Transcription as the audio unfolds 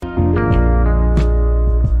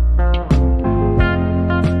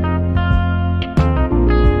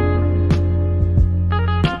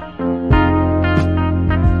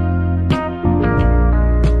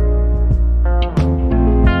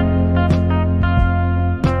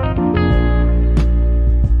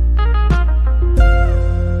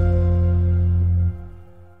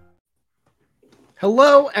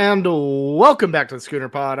Hello and welcome back to the Schooner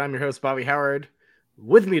Pod. I'm your host, Bobby Howard.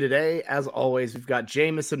 With me today, as always, we've got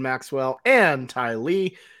Jamison Maxwell and Ty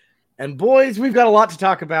Lee. And boys, we've got a lot to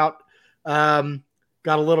talk about. Got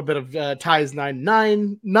a little bit of Ty's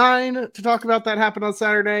 999 to talk about that happened on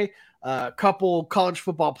Saturday. A couple college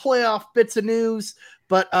football playoff bits of news.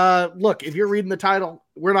 But look, if you're reading the title,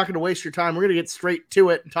 we're not going to waste your time. We're going to get straight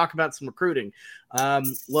to it and talk about some recruiting.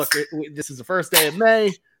 This is the first day of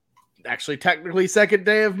May. Actually, technically second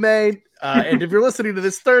day of May. And if you're listening to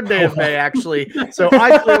this, third day of May, actually. So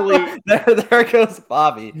I clearly... there goes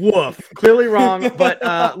Bobby. Woof. Clearly wrong.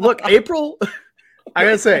 But look, April, I got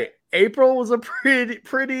to say, April was a pretty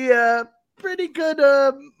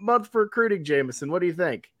good month for recruiting, Jamison. What do you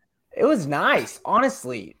think? It was nice.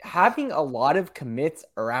 Honestly, having a lot of commits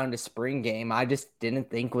around a spring game, I just didn't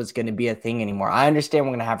think was going to be a thing anymore. I understand we're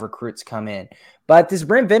going to have recruits come in. But this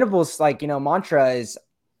Brent Venables, mantra is,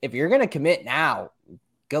 if you're going to commit now,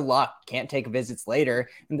 good luck. Can't take visits later.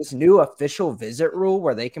 And this new official visit rule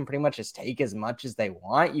where they can pretty much just take as much as they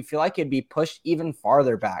want, you feel like it'd be pushed even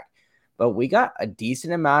farther back. But we got a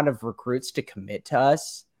decent amount of recruits to commit to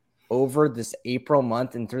us over this April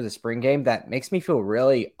month and through the spring game that makes me feel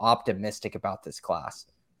really optimistic about this class.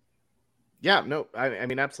 Yeah, no, I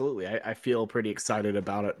mean, absolutely. I feel pretty excited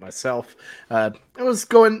about it myself. I was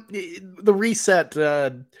going the reset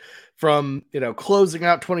from, closing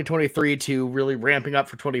out 2023 to really ramping up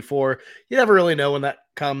for 24. You never really know when that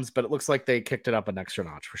comes, but it looks like they kicked it up an extra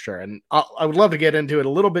notch for sure. And I would love to get into it a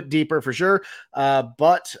little bit deeper for sure.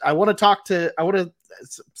 But I want to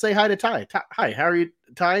say hi to Ty. Hi, how are you,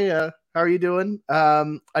 Ty? How are you doing?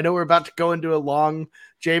 I know we're about to go into a long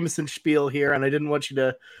Jamison spiel here, and I didn't want you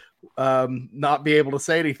to not be able to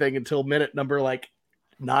say anything until minute number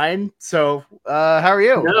 9. So how are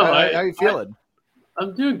you? No, how are you feeling?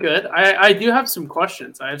 I'm doing good. I do have some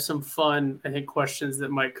questions. I have some fun, I think, questions that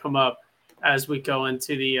might come up as we go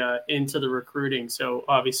into the recruiting. So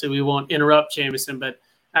obviously we won't interrupt Jamison, but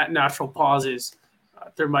at natural pauses,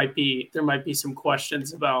 there might be some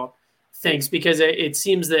questions about things, because it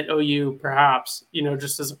seems that OU, perhaps,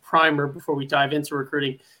 just as a primer before we dive into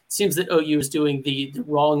recruiting, it seems that OU is doing the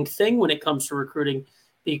wrong thing when it comes to recruiting,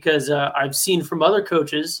 because I've seen from other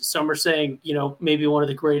coaches, some are saying, maybe one of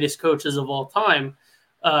the greatest coaches of all time,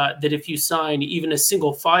 that if you sign even a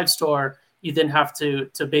single 5-star, you then have to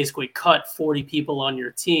basically cut 40 people on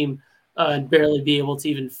your team and barely be able to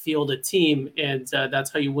even field a team. And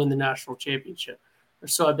that's how you win the national championship. Or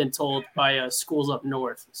so I've been told by schools up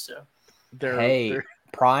north. So,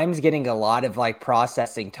 Prime's getting a lot of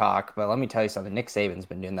processing talk, but let me tell you something. Nick Saban's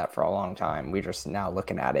been doing that for a long time. We're just now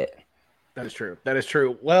looking at it. That is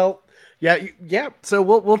true. Well, yeah. So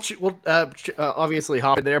we'll obviously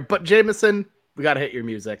hop in there, but Jamison, we got to hit your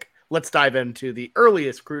music. Let's dive into the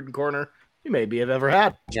earliest recruiting corner you maybe have ever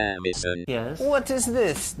had. Jamison. Yes. What is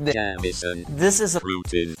this? Jamison. This is a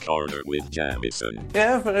Recruiting corner with Jamison.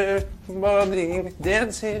 everybody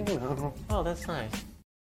dancing. Oh, that's nice.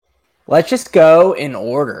 Let's just go in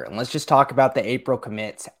order, and let's just talk about the April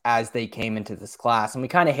commits as they came into this class. And we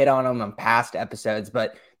kind of hit on them on past episodes,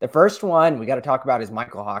 but the first one we got to talk about is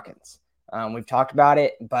Michael Hawkins. We've talked about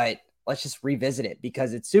it, but let's just revisit it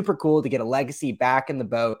because it's super cool to get a legacy back in the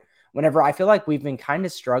boat. Whenever I feel like we've been kind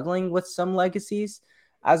of struggling with some legacies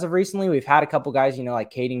as of recently, we've had a couple guys,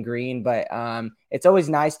 like Caden Green, but it's always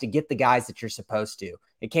nice to get the guys that you're supposed to.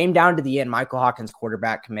 It came down to the end. Michael Hawkins,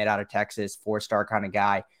 quarterback commit out of Texas, 4-star kind of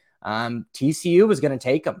guy. TCU was going to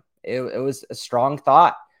take him. It was a strong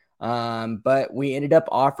thought. But we ended up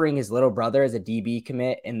offering his little brother as a DB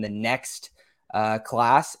commit in the next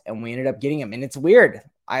class, and we ended up getting him. And it's weird.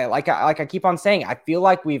 I keep on saying, I feel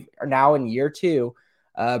like we are now in year 2,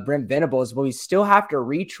 Brent Venables, but we still have to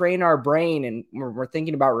retrain our brain, and we're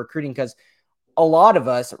thinking about recruiting because a lot of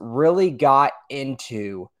us really got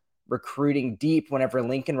into recruiting deep whenever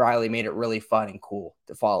Lincoln Riley made it really fun and cool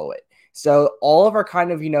to follow it. So all of our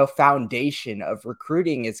kind of, foundation of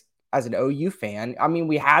recruiting is, as an OU fan, I mean,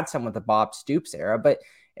 we had some with the Bob Stoops era, but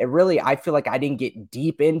I feel like I didn't get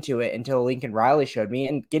deep into it until Lincoln Riley showed me.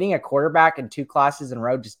 And getting a quarterback in 2 classes in a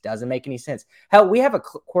row just doesn't make any sense. Hell, we have a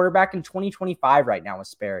quarterback in 2025 right now with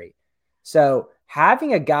Sperry. So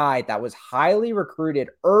having a guy that was highly recruited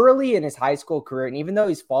early in his high school career, and even though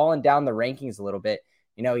he's fallen down the rankings a little bit,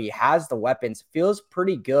 he has the weapons, feels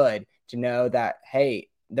pretty good to know that, hey,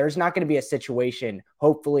 there's not going to be a situation,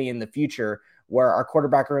 hopefully in the future, where our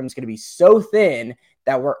quarterback room is going to be so thin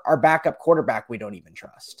that our backup quarterback we don't even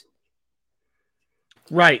trust.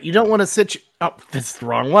 Right. You don't want to sit. Oh, that's the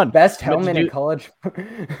wrong one. Best helmet in college.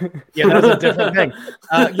 Yeah, that was a different thing.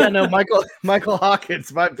 No, Michael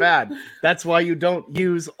Hawkins. My bad. That's why you don't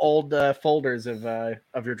use old folders of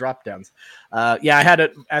your drop downs. I had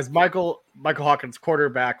it as Michael Hawkins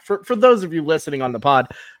quarterback. For those of you listening on the pod,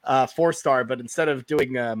 4-star. But instead of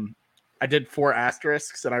doing, I did 4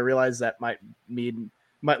 asterisks, and I realized that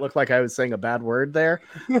might look like I was saying a bad word there.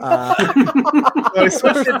 So I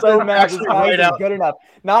switched it so mad. right out. Good enough.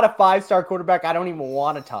 Not a 5-star quarterback. I don't even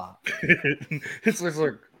want to talk. It's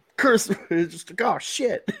like curse. It's just like, oh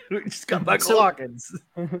shit, we just got Michael Hawkins.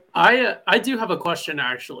 I do have a question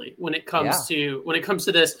actually when it comes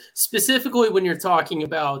to this, specifically when you're talking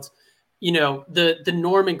about, the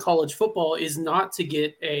norm in college football is not to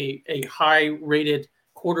get a high rated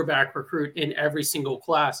quarterback recruit in every single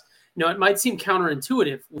class. It might seem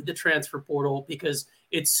counterintuitive with the transfer portal because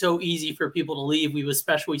it's so easy for people to leave. We've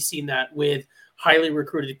especially seen that with highly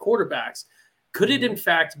recruited quarterbacks. Could it, in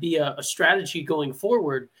fact, be a strategy going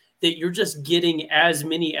forward that you're just getting as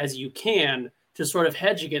many as you can to sort of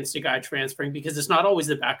hedge against a guy transferring? Because it's not always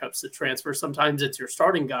the backups that transfer. Sometimes it's your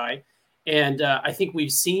starting guy. And I think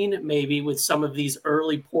we've seen maybe with some of these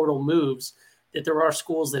early portal moves that there are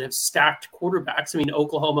schools that have stacked quarterbacks. I mean,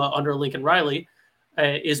 Oklahoma under Lincoln Riley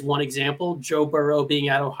is one example. Joe Burrow being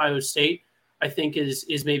at Ohio State, I think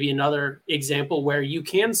is maybe another example where you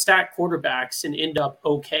can stack quarterbacks and end up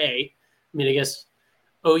okay. I mean, I guess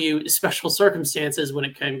OU special circumstances when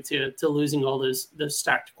it came to losing all those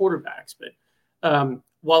stacked quarterbacks. But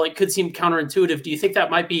while it could seem counterintuitive, do you think that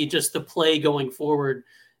might be just the play going forward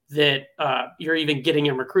that you're even getting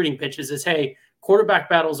in recruiting pitches is, hey, quarterback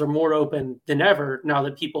battles are more open than ever now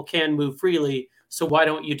that people can move freely. So why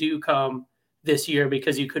don't you come this year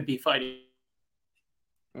because you could be fighting?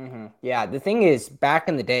 Mm-hmm. Yeah, the thing is, back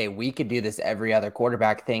in the day, we could do this every other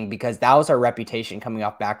quarterback thing because that was our reputation coming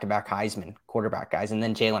off back-to-back Heisman quarterback guys, and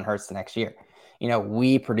then Jalen Hurts the next year.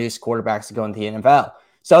 We produce quarterbacks to go into the NFL.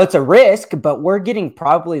 So it's a risk, but we're getting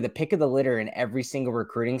probably the pick of the litter in every single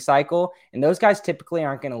recruiting cycle, and those guys typically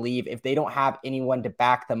aren't going to leave if they don't have anyone to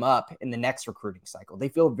back them up in the next recruiting cycle. They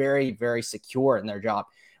feel very, very secure in their job.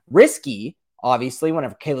 Risky, obviously,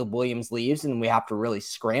 whenever Caleb Williams leaves and we have to really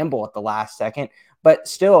scramble at the last second, but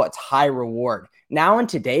still it's high reward. Now in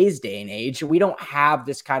today's day and age, we don't have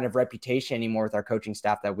this kind of reputation anymore with our coaching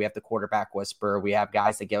staff that we have the quarterback whisperer. We have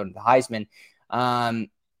guys that go into the Heisman.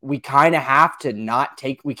 We kind of have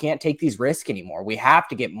to we can't take these risks anymore. We have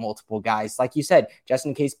to get multiple guys. Like you said, just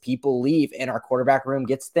in case people leave and our quarterback room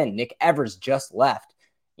gets thin. Nick Evers just left,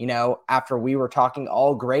 after we were talking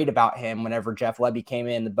all great about him whenever Jeff Lebby came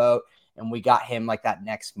in the boat, and we got him like that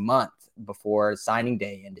next month before signing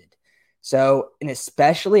day ended. So, and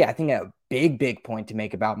especially, I think a big point to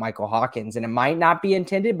make about Michael Hawkins, and it might not be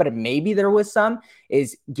intended, but maybe there was some,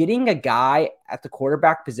 is getting a guy at the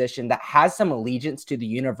quarterback position that has some allegiance to the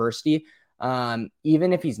university,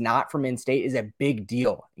 even if he's not from in-state, is a big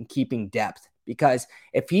deal in keeping depth. Because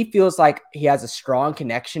if he feels like he has a strong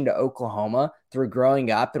connection to Oklahoma through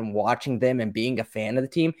growing up and watching them and being a fan of the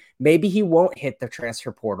team, maybe he won't hit the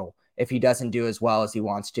transfer portal if he doesn't do as well as he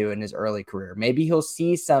wants to in his early career. Maybe he'll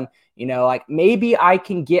see some, like maybe I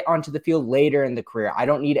can get onto the field later in the career. I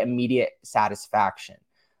don't need immediate satisfaction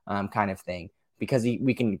kind of thing, because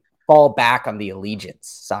we can fall back on the allegiance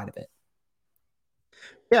side of it.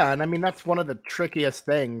 Yeah, and I mean, that's one of the trickiest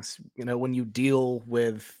things, when you deal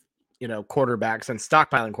with, quarterbacks and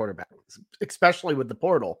stockpiling quarterbacks, especially with the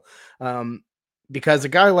portal. Because a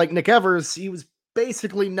guy like Nick Evers, he was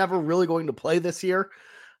basically never really going to play this year.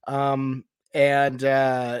 I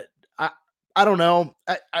don't know.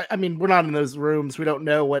 I mean, we're not in those rooms. We don't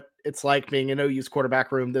know what it's like being in OU's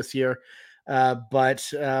quarterback room this year.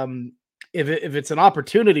 But if it's an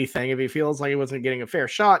opportunity thing, if he feels like he wasn't getting a fair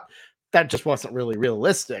shot, that just wasn't really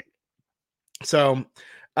realistic. So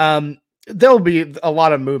there'll be a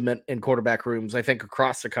lot of movement in quarterback rooms, I think,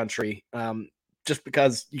 across the country, just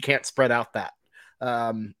because you can't spread out that.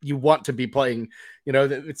 You want to be playing,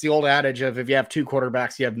 it's the old adage of if you have 2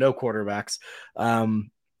 quarterbacks, you have no quarterbacks.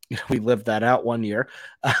 We lived that out one year.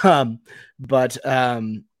 No,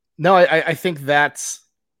 I think that's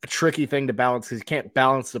a tricky thing to balance, because you can't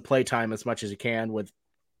balance the play time as much as you can with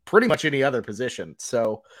pretty much any other position.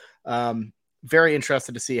 So very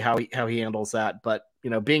interested to see how he handles that. But,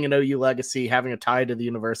 being an OU legacy, having a tie to the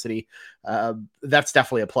university, that's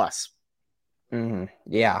definitely a plus. Mm-hmm.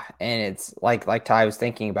 Yeah. And it's like Ty was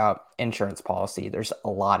thinking about insurance policy. There's a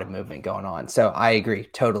lot of movement going on. So I agree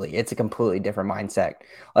totally. It's a completely different mindset.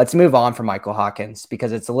 Let's move on from Michael Hawkins,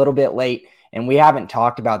 because it's a little bit late And we haven't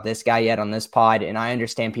talked about this guy yet on this pod. And I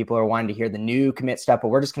understand people are wanting to hear the new commit stuff, but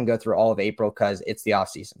we're just going to go through all of April because it's the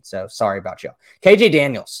offseason. So sorry about you. KJ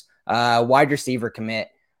Daniels, wide receiver commit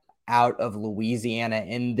out of Louisiana.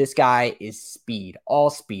 And this guy is speed, all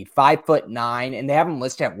speed, 5'9", and they have him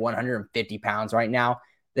listed at 150 pounds right now.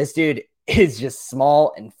 This dude is just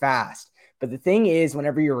small and fast. But the thing is,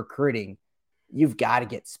 whenever you're recruiting, you've got to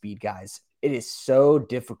get speed guys. It is so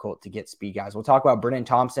difficult to get speed guys. We'll talk about Brennan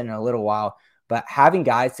Thompson in a little while, but having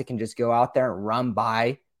guys that can just go out there and run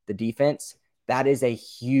by the defense, that is a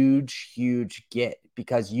huge, huge get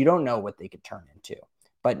because you don't know what they could turn into.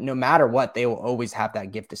 But no matter what, they will always have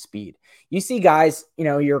that gift of speed. You see guys,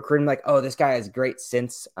 you're recruiting like, oh, this guy has great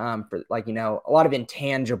sense for like, a lot of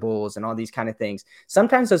intangibles and all these kind of things.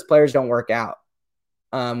 Sometimes those players don't work out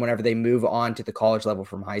whenever they move on to the college level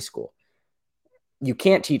from high school. You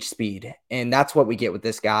can't teach speed, and that's what we get with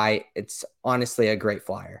this guy. It's honestly a great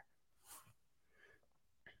flyer.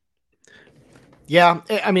 Yeah,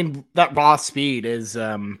 I mean, that raw speed is,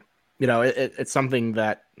 it's something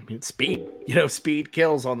that speed, speed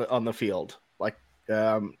kills on the field. Like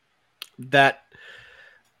that,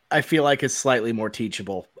 I feel like is slightly more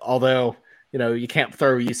teachable. Although, you can't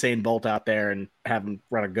throw Usain Bolt out there and have him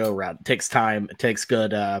run a go route. It takes time. It takes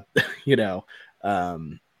good,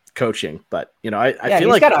 coaching. But I feel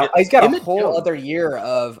like he's got a whole other year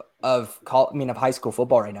of high school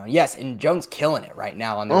football right now. Yes, and Jones killing it right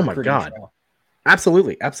now on the recruiting trail.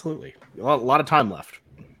 Absolutely. A lot of time left.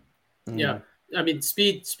 Yeah. I mean,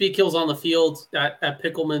 speed kills on the field at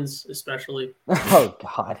Pickleman's especially. Oh,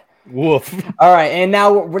 God. Woof. All right, and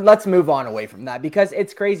now let's move on away from that because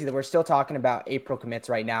it's crazy that we're still talking about April commits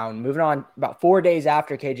right now and moving on about 4 days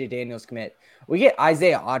after KJ Daniels commit. We get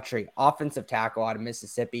Isaiah Autry, offensive tackle out of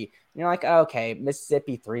Mississippi. And you're like, okay,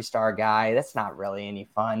 Mississippi 3-star guy. That's not really any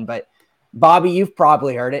fun. But, Bobby, you've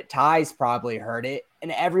probably heard it. Ty's probably heard it.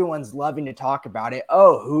 And everyone's loving to talk about it.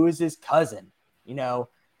 Oh, who is his cousin?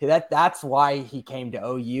 That's why he came to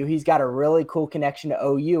OU. He's got a really cool connection to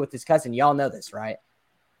OU with his cousin. Y'all know this, right?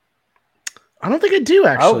 I don't think I do,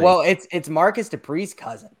 actually. Oh, well, it's Marcus Dupree's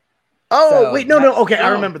cousin. Oh, so, wait, no. Okay, I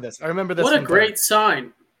remember this. What a great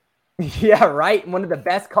sign. Yeah, right. One of the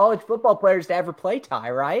best college football players to ever play, Ty,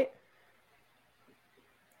 right?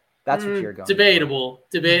 That's what you're going debatable.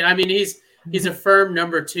 I mean, he's a firm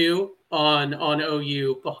number 2 on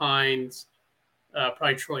OU behind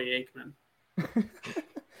probably Troy Aikman.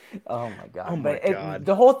 Oh my God.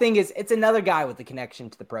 The whole thing is it's another guy with a connection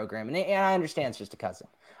to the program. And I understand it's just a cousin.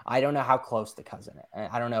 I don't know how close the cousin is.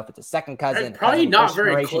 I don't know if it's a second cousin. Probably not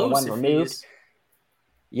very close. One removed.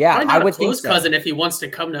 Yeah, I would think so. Cousin if he wants to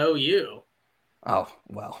come to OU. Oh,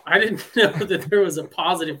 well. I didn't know that there was a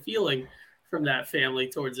positive feeling from that family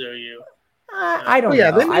towards OU. I don't know.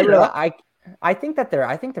 I think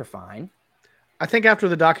they're fine. I think after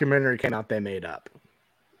the documentary came out, they made up.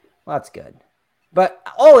 Well, that's good. But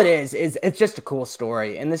all it is it's just a cool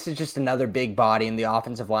story. And this is just another big body in the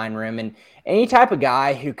offensive line room. And any type of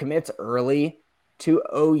guy who commits early to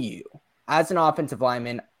OU as an offensive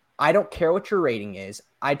lineman, I don't care what your rating is.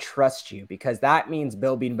 I trust you because that means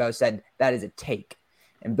Bill Beanbo said that is a take.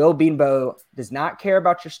 And Bill Beanbo does not care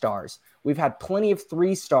about your stars. We've had plenty of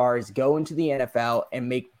 3-stars go into the NFL and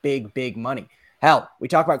make big, big money. Hell, we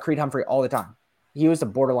talk about Creed Humphrey all the time. He was a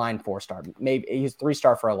borderline 4-star. Maybe he was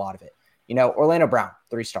 3-star for a lot of it. Orlando Brown,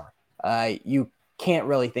 3-star. You can't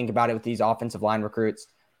really think about it with these offensive line recruits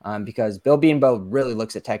because Bill Beanbo really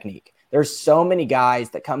looks at technique. There's so many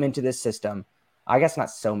guys that come into this system. I guess not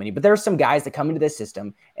so many, but there are some guys that come into this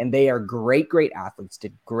system and they are great, great athletes,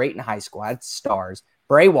 did great in high school, had stars.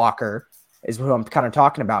 Bray Walker is who I'm kind of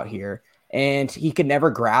talking about here. And he could never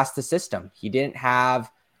grasp the system. He didn't have,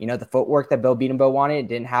 the footwork that Bill Beanbo wanted.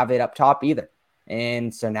 Didn't have it up top either.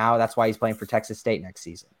 And so now that's why he's playing for Texas State next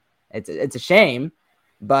season. It's a shame,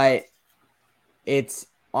 but it's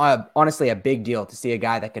honestly a big deal to see a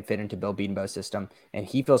guy that could fit into Bill Beanbo's system. And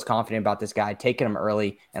he feels confident about this guy, taking him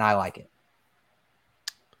early, and I like it.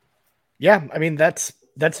 Yeah, I mean, that's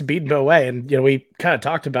Beanbo way. And, we kind of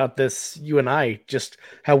talked about this, you and I, just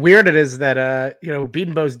how weird it is that,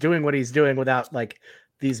 Beanbo's doing what he's doing without, like,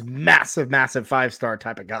 these massive, massive 5-star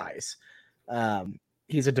type of guys.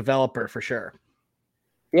 He's a developer for sure.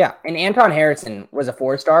 Yeah, and Anton Harrison was a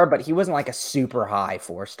 4-star, but he wasn't like a super high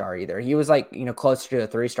 4-star either. He was like, closer to a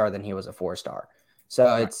 3-star than he was a 4-star. So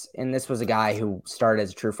right. And this was a guy who started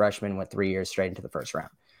as a true freshman, went 3 years straight into the first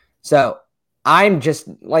round. So I'm just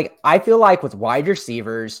like, I feel like with wide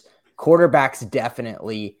receivers, quarterbacks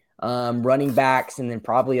definitely, running backs, and then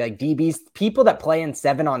probably like DBs, people that play in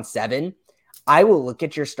 7-on-7, I will look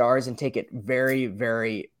at your stars and take it very,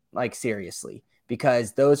 very like seriously.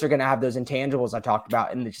 because those are going to have those intangibles I talked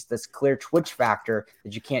about and just this clear twitch factor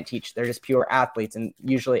that you can't teach. They're just pure athletes, and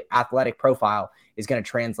usually athletic profile is going to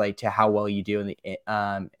translate to how well you do in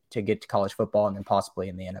the to get to college football and then possibly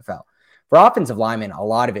in the NFL. For offensive linemen, a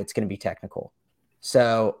lot of it's going to be technical.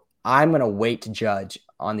 So I'm going to wait to judge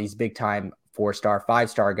on these big time 4-star,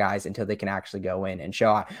 5-star guys until they can actually go in and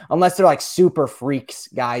show out. Unless they're like super freaks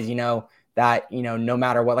guys, that, no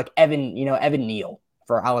matter what, like Evan Neal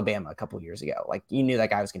for Alabama a couple of years ago. Like you knew that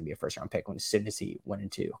guy was going to be a first round pick as soon as he went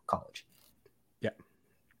into college. Yeah.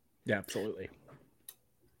 Yeah, absolutely.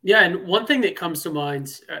 Yeah, and one thing that comes to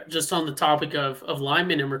mind just on the topic of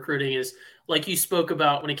linemen and recruiting is, like you spoke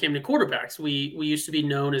about when it came to quarterbacks, we used to be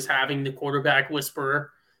known as having the quarterback whisperer.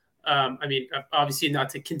 Obviously not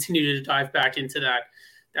to continue to dive back into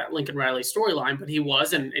that Lincoln Riley storyline, but he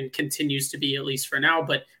was and continues to be, at least for now.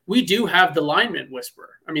 But we do have the lineman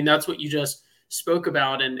whisperer. I mean, that's what you just spoke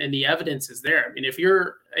about, and the evidence is there. I mean, if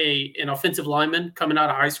you're an offensive lineman coming out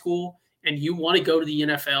of high school and you want to go to the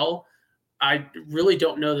NFL, I really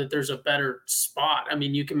don't know that there's a better spot. I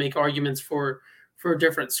mean, you can make arguments for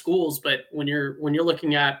different schools, but when you're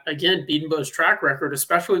looking at, again, Bedenbaugh's track record,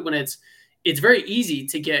 especially when it's very easy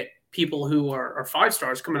to get people who are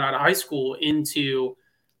 5-stars coming out of high school into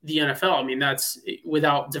the NFL. I mean, that's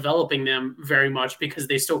without developing them very much, because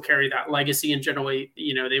they still carry that legacy and generally,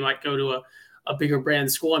 they might go to a bigger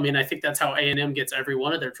brand school. I mean, I think that's how A&M gets every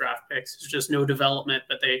one of their draft picks. It's just no development,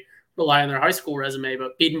 but they rely on their high school resume.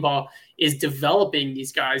 But Bedenbaugh is developing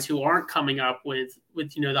these guys who aren't coming up with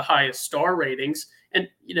the highest star ratings. And,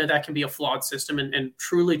 that can be a flawed system, and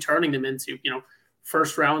truly turning them into,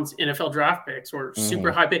 first round NFL draft picks or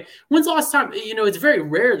super high pick. When's the last time, it's very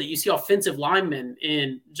rare that you see offensive linemen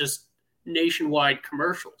in just nationwide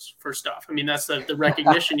commercials for stuff. I mean, that's the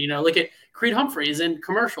recognition, look at Creed Humphreys in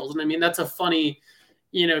commercials. And I mean, that's a funny,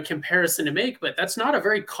 comparison to make, but that's not a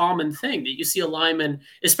very common thing that you see a lineman,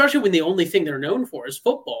 especially when the only thing they're known for is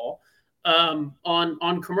football,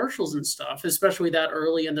 on commercials and stuff, especially that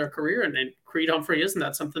early in their career. And then Creed Humphrey isn't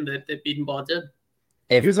that something that Bedenbaugh did.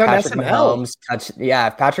 If Patrick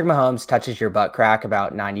Mahomes touches your butt crack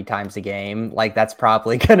about 90 times a game, like that's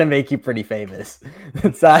probably going to make you pretty famous.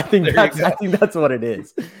 So I think that's what it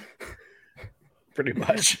is. Pretty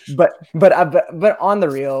much. But on the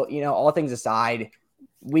real, all things aside,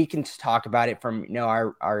 we can talk about it from,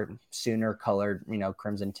 our Sooner colored,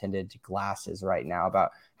 crimson tinted glasses right now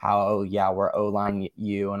about how, we're O-line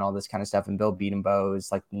you and all this kind of stuff. And Bill Bedenbaugh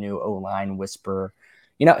is like the new O-line whisperer.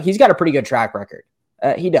 He's got a pretty good track record.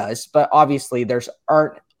 He does, but obviously there's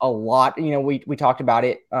aren't a lot. We talked about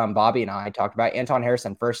it. Bobby and I talked about Anton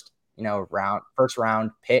Harrison, first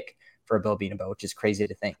round pick for Bill Bedenbaugh, which is crazy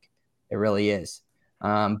to think. It really is.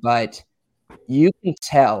 But you can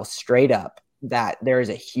tell straight up that there is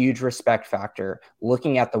a huge respect factor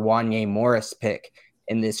looking at the Wanye Morris pick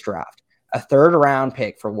in this draft. A 3rd round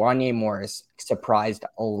pick for Wanye Morris surprised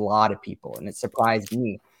a lot of people, and it surprised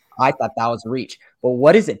me. I thought that was a reach. But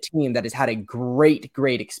what is a team that has had a great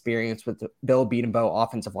experience with the Bill Bedenbaugh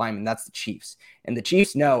offensive lineman? That's the Chiefs. And the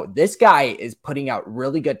Chiefs know this guy is putting out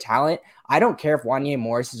really good talent. I don't care if Wanye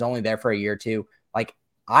Morris is only there for a year or two. Like,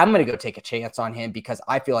 I'm going to go take a chance on him because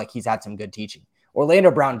I feel like he's had some good teaching.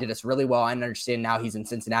 Orlando Brown did us really well. I understand now he's in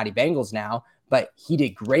Cincinnati Bengals now, but he did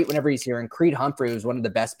great whenever he's here. And Creed Humphrey was one of the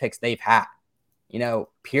best picks they've had,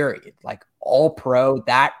 period. Like all pro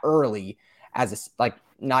that early as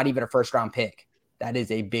not even a first round pick. That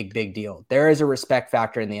is a big deal. There is a respect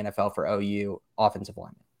factor in the NFL for OU offensive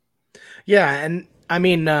linemen. Yeah. And I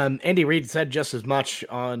mean, Andy Reid said just as much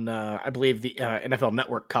on, I believe the NFL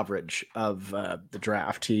Network coverage of the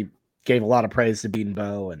draft. He gave a lot of praise to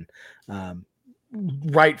Bedenbaugh, and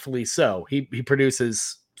rightfully so. He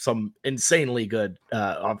produces some insanely good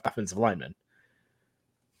offensive linemen.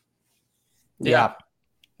 Yeah.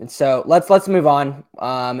 And so let's move on.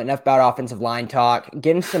 Enough about offensive line talk.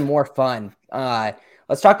 Getting some more fun.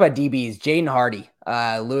 Let's talk about DBs. Jaden Hardy,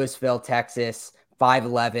 Louisville, Texas,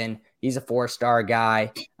 5'11". He's a 4-star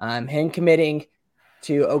guy. Him committing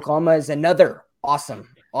to Oklahoma is another awesome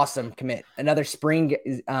commit. Another spring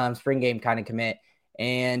game kind of commit.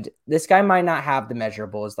 And this guy might not have the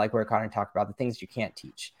measurables like we're kind of talking about, the things you can't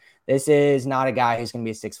teach. This is not a guy who's going to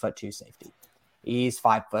be a 6'2" safety. He's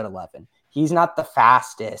 5'11". He's not the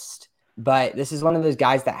fastest, but this is one of those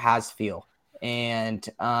guys that has feel and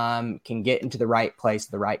can get into the right place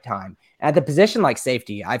at the right time. At the position like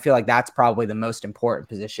safety, I feel like that's probably the most important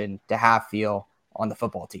position to have feel on the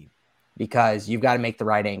football team, because you've got to make the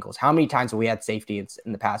right angles. How many times have we had safety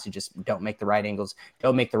in the past who just don't make the right angles,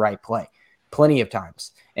 don't make the right play? plenty of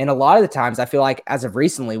times. And a lot of the times I feel like as of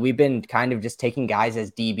recently, we've been kind of just taking guys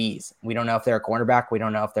as DBs. We don't know if they're a cornerback. We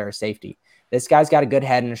don't know if they're a safety. This guy's got a good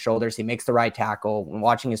head and his shoulders. He makes the right tackle. When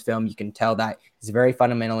watching his film, you can tell that he's very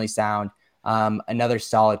fundamentally sound. Another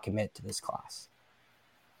solid commit to this class.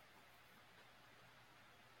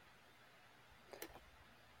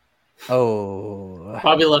 Oh,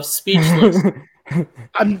 Bobby left speechless.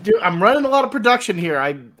 I'm running a lot of production here.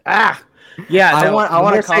 I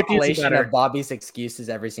want a safeties, compilation of Bobby's excuses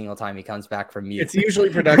every single time he comes back from mute. It's usually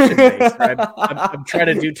production based. I'm trying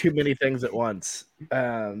to do too many things at once.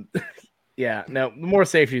 The more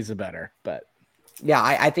safeties, the better. But yeah,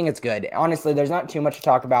 I think it's good. Honestly, there's not too much to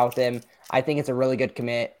talk about with him. I think it's a really good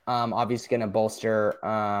commit. Obviously going to bolster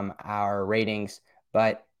our ratings,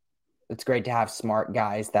 but it's great to have smart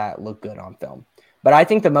guys that look good on film. But I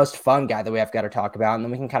think the most fun guy that we have got to talk about, and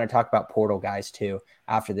then we can kind of talk about portal guys too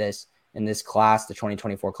after this, in this class, the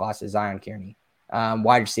 2024 class, is Zion Kearney,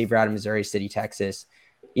 wide receiver out of Missouri City, Texas.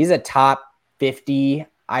 He's a top 50,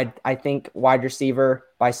 I think, wide receiver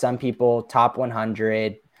by some people, top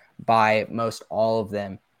 100 by most all of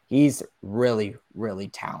them. He's really, really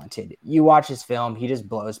talented. You watch his film, he just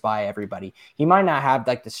blows by everybody. He might not have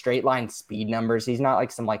like the straight line speed numbers. He's not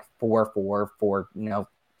like some like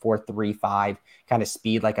 4.35 kind of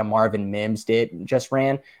speed like a Marvin Mims just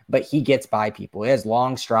ran, but he gets by people. He has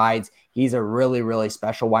long strides. He's a really, really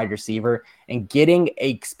special wide receiver, and getting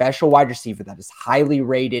a special wide receiver that is highly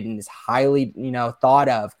rated and is highly, thought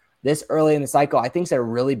of this early in the cycle, I think is a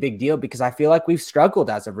really big deal, because I feel like we've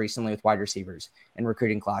struggled as of recently with wide receivers in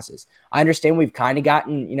recruiting classes. I understand we've kind of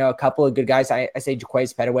gotten, a couple of good guys. I say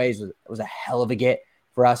Jaquays Petaway was a hell of a get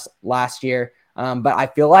for us last year. But I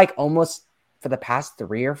feel like almost for the past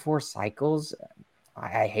 3 or 4 cycles,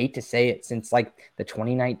 I hate to say it, since like the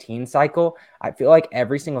 2019 cycle, I feel like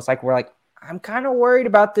every single cycle we're like, I'm kind of worried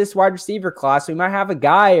about this wide receiver class. We might have a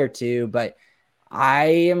guy or two, but I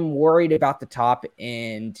am worried about the top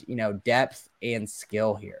end, depth and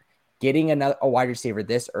skill here. Getting a wide receiver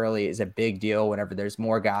this early is a big deal whenever there's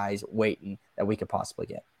more guys waiting that we could possibly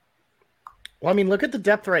get. Well, I mean, look at the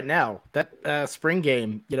depth right now. That spring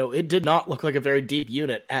game, it did not look like a very deep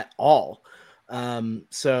unit at all.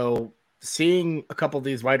 So seeing a couple of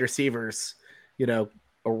these wide receivers,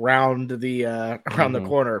 around the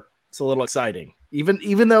corner, it's a little exciting.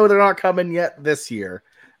 Even though they're not coming yet this year,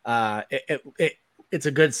 it's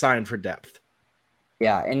a good sign for depth.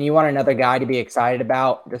 Yeah, and you want another guy to be excited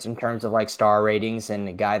about just in terms of like star ratings, and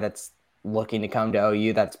a guy that's looking to come to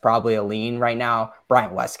OU that's probably a lean right now,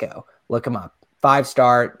 Bryant Wesco. Look him up.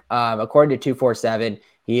 5-star. According to 247,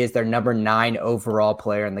 he is their number 9 overall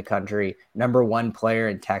player in the country, number 1 player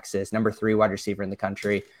in Texas, number 3 wide receiver in the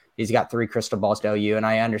country. He's got 3 crystal balls to OU, and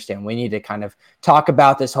I understand we need to kind of talk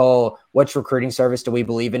about this whole which recruiting service do we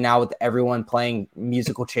believe in now with everyone playing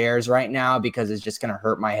musical chairs right now, because it's just going to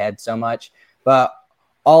hurt my head so much. But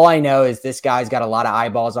all I know is this guy's got a lot of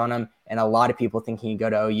eyeballs on him, and a lot of people think he can go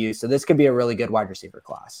to OU. So this could be a really good wide receiver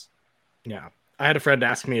class. Yeah. I had a friend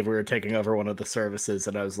ask me if we were taking over one of the services,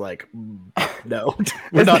 and I was like, no,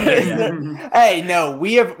 we're not there yet. Hey, no,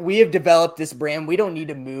 we have developed this brand. We don't need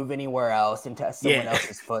to move anywhere else into someone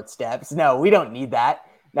else's footsteps. No, we don't need that.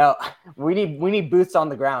 No, we need boots on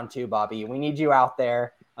the ground too, Bobby. We need you out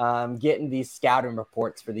there getting these scouting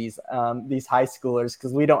reports for these high schoolers,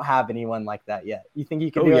 because we don't have anyone like that yet. You think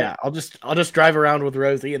you can do it? I'll just drive around with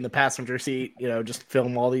Rosie in the passenger seat, just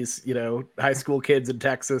film all these, high school kids in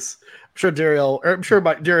Texas. I'm sure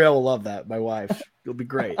Dariel will love that. My wife, it'll be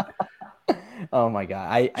great. Oh my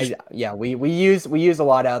God. We use a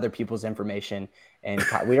lot of other people's information, and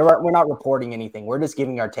we're not reporting anything. We're just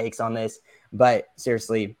giving our takes on this. But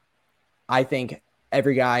seriously, I think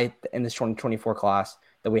every guy in this 2024 class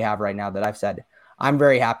that we have right now that I've said, I'm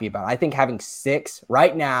very happy about. I think having 6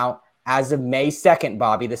 right now as of May 2nd,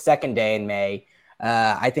 Bobby, the second day in May,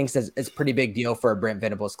 I think it's a pretty big deal for a Brent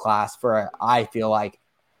Venables class. I feel like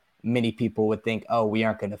many people would think, oh, we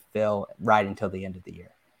aren't going to fill right until the end of the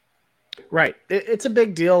year. Right. It's a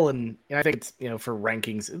big deal. And I think it's, for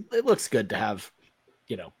rankings, it looks good to have,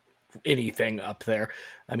 anything up there.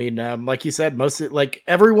 I mean, like you said, mostly like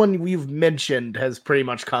everyone we've mentioned has pretty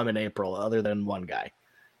much come in April, other than one guy.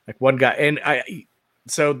 And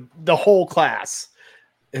so the whole class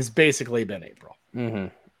has basically been April.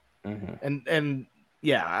 Mm-hmm. Mm-hmm. And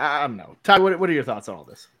yeah, I don't know. Ty, what are your thoughts on all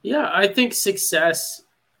this? Yeah, I think success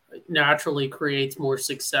naturally creates more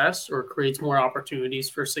success, or creates more opportunities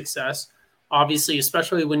for success. Obviously,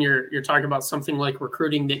 especially when you're talking about something like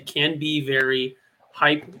recruiting that can be very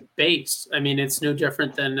hype based. I mean, it's no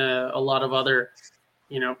different than a lot of other,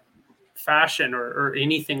 fashion or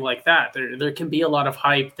anything like that. There can be a lot of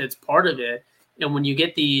hype that's part of it. And when you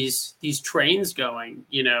get these trains going,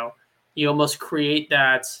 you almost create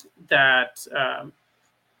that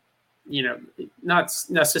not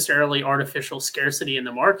necessarily artificial scarcity in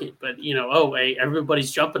the market, but hey,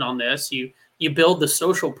 everybody's jumping on this. You build the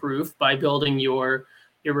social proof by building your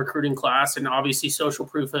recruiting class, and obviously social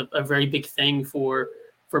proof a very big thing for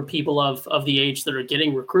people of the age that are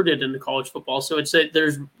getting recruited into college football. So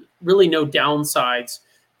there's really no downsides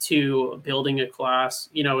to building a class,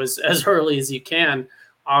 as early as you can.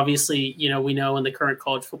 Obviously, we know in the current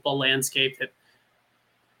college football landscape that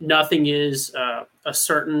nothing is a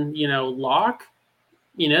certain, lock.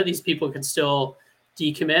 These people can still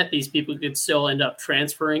decommit. These people could still end up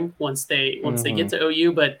transferring once they get to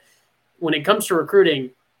OU. But when it comes to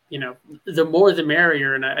recruiting, the more the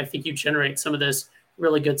merrier. And I think you generate some of this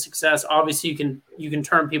really good success. Obviously, you can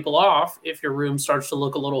turn people off if your room starts to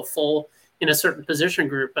look a little full in a certain position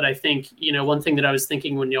group. But I think, one thing that I was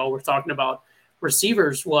thinking when y'all were talking about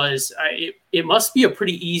receivers was it must be a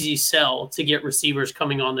pretty easy sell to get receivers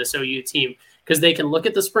coming on this OU team, because they can look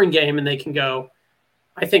at the spring game and they can go,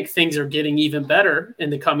 I think things are getting even better in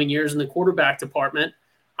the coming years in the quarterback department.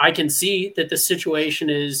 I can see that the situation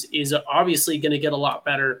is obviously going to get a lot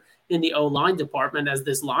better in the O-line department as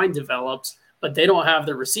this line develops, but they don't have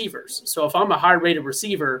the receivers. So if I'm a high-rated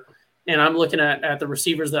receiver and I'm looking at the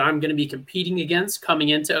receivers that I'm going to be competing against coming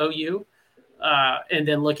into OU, and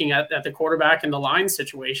then looking at the quarterback and the line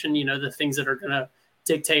situation, the things that are going to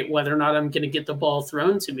dictate whether or not I'm going to get the ball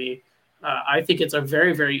thrown to me, I think it's a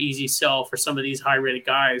very, very easy sell for some of these high-rated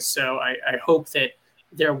guys. So I hope that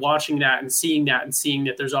they're watching that and seeing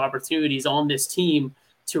that there's opportunities on this team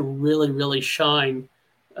to really, really shine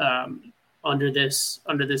under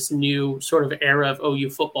this new sort of era of OU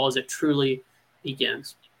football as it truly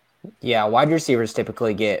begins. Yeah, wide receivers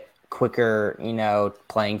typically get quicker,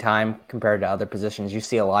 playing time compared to other positions. You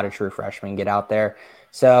see a lot of true freshmen get out there.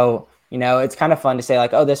 So, it's kind of fun to say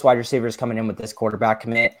like, oh, this wide receiver is coming in with this quarterback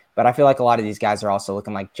commit. But I feel like a lot of these guys are also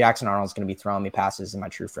looking like Jackson Arnold's going to be throwing me passes in my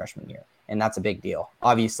true freshman year. And that's a big deal,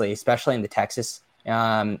 obviously, especially in the Texas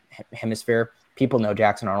hemisphere. People know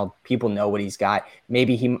Jackson Arnold. People know what he's got.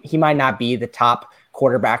 Maybe he might not be the top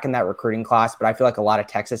quarterback in that recruiting class, but I feel like a lot of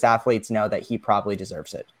Texas athletes know that he probably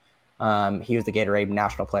deserves it. He was the Gatorade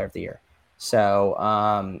National Player of the Year. So,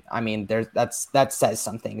 that says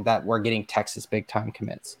something that we're getting Texas big-time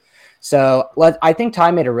commits. So I think Ty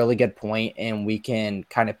made a really good point, and we can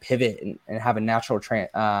kind of pivot and have a natural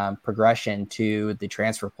progression to the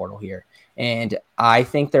transfer portal here. And I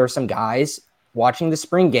think there are some guys watching the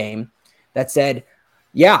spring game that said,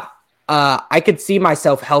 yeah, I could see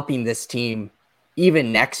myself helping this team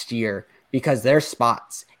even next year because there's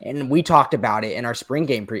spots. And we talked about it in our spring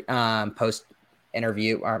game post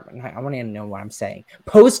interview. I want to know what I'm saying.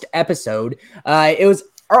 Post episode, it was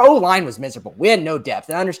our O-line was miserable. We had no depth.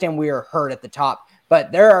 And I understand we were hurt at the top,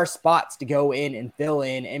 but there are spots to go in and fill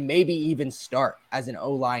in and maybe even start as an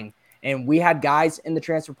O-line. And we had guys in the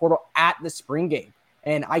transfer portal at the spring game.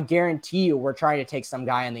 And I guarantee you we're trying to take some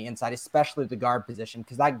guy on the inside, especially the guard position,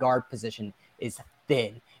 because that guard position is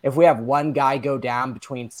thin. If we have one guy go down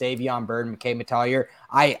between Savion Byrd and McKay Metallier,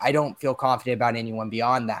 I don't feel confident about anyone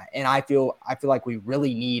beyond that. And I feel like we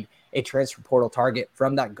really need a transfer portal target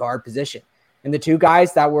from that guard position. And the two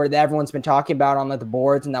guys that everyone's been talking about on the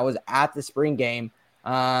boards and that was at the spring game,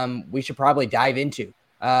 we should probably dive into.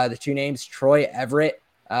 The two names, Troy Everett,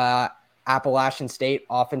 Appalachian State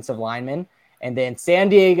offensive lineman, and then San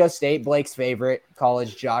Diego State, Blake's favorite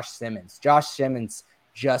college, Josh Simmons. Josh Simmons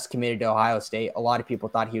just committed to Ohio State. A lot of people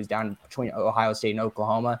thought he was down between Ohio State and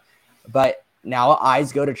Oklahoma. But now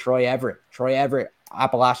eyes go to Troy Everett. Troy Everett,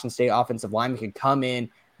 Appalachian State offensive lineman, could come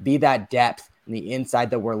in, be that depth in the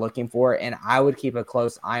inside that we're looking for. And I would keep a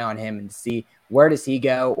close eye on him and see where does he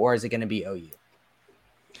go, or is it going to be OU?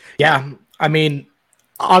 Yeah, I mean,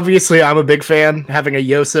 obviously I'm a big fan. Having a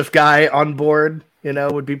Yosef guy on board,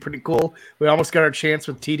 would be pretty cool. We almost got our chance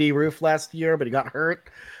with TD Roof last year, but he got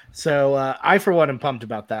hurt. So I, for one, am pumped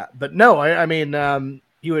about that. But no, I mean,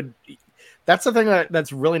 you would. That's the thing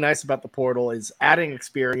that's really nice about the portal is adding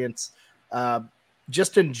experience.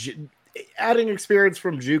 Adding experience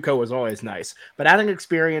from JUCO is always nice, but adding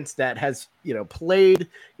experience that has played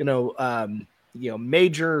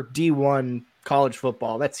major D1 college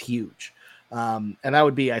football, that's huge, and that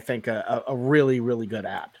would be, I think, a really, really good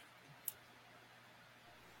add.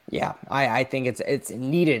 Yeah, I think it's a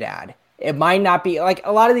needed add. It might not be like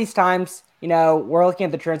a lot of these times, we're looking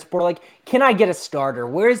at the transfer portal. Like, can I get a starter?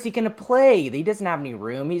 Where is he going to play? He doesn't have any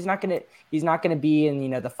room. He's not going to be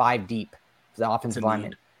in, the 5 deep, the offensive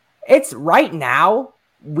lineman. It's right now.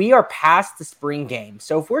 we are past the spring game.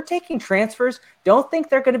 So if we're taking transfers, don't think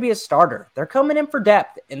they're going to be a starter. They're coming in for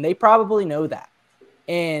depth, and they probably know that.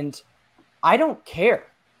 And I don't care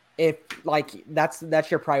if like that's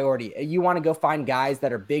your priority. You want to go find guys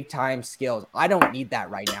that are big time skills. I don't need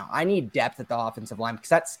that right now. I need depth at the offensive line because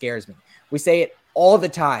that scares me. We say it all the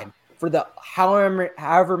time for the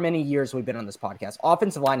however many years we've been on this podcast.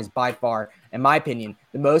 Offensive line is by far, in my opinion,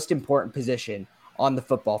 the most important position on the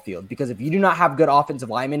football field, because if you do not have good offensive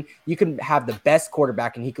linemen, you can have the best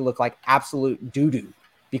quarterback and he could look like absolute doo-doo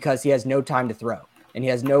because he has no time to throw. And he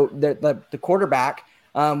has the quarterback.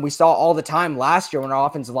 We saw all the time last year when our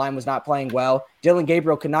offensive line was not playing well, Dylan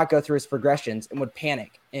Gabriel could not go through his progressions and would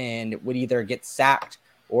panic and would either get sacked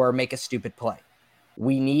or make a stupid play.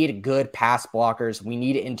 We need good pass blockers. We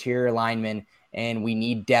need interior linemen, and we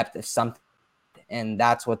need depth of something. And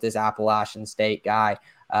that's what this Appalachian State guy,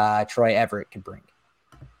 Troy Everett, could bring.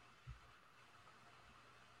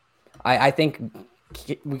 I think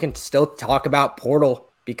we can still talk about portal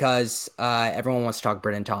because everyone wants to talk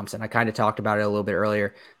Brennan Thompson. I kind of talked about it a little bit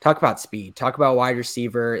earlier. Talk about speed. Talk about wide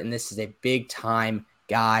receiver, and this is a big-time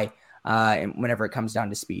guy and whenever it comes down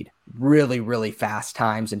to speed. Really, really fast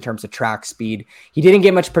times in terms of track speed. He didn't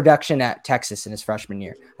get much production at Texas in his freshman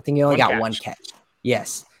year. I think he only got one catch.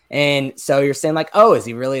 Yes. And so you're saying like, oh, is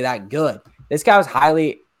he really that good? This guy was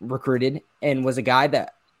highly recruited and was a guy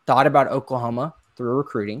that thought about Oklahoma through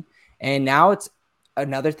recruiting. And now it's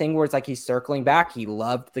another thing where it's like he's circling back. He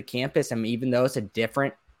loved the campus. And even though it's a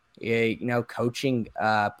different, coaching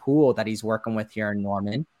pool that he's working with here in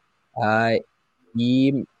Norman,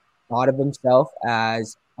 he thought of himself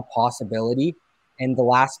as a possibility in the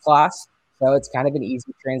last class. So it's kind of an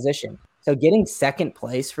easy transition. So getting second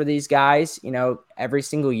place for these guys, every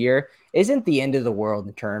single year isn't the end of the world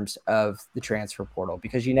in terms of the transfer portal,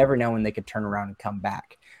 because you never know when they could turn around and come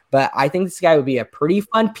back. But I think this guy would be a pretty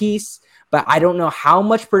fun piece, but I don't know how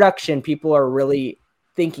much production people are really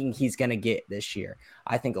thinking he's going to get this year.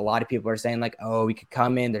 I think a lot of people are saying like, oh, he could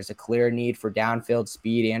come in. There's a clear need for downfield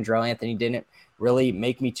speed. Andrell Anthony didn't really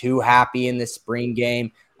make me too happy in this spring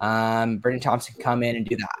game. Brennan Thompson can come in and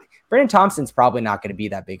do that. Brennan Thompson's probably not going to be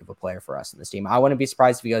that big of a player for us in this team. I wouldn't be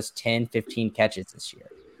surprised if he goes 10, 15 catches this year.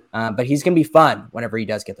 But he's going to be fun whenever he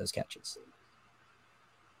does get those catches.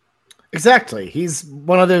 Exactly. He's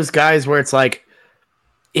one of those guys where it's like,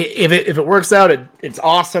 if it works out, it's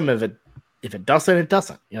awesome. If it doesn't, it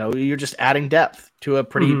doesn't. You're just adding depth to a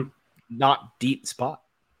pretty not deep spot.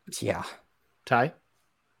 Yeah. Ty?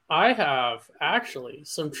 I have actually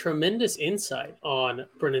some tremendous insight on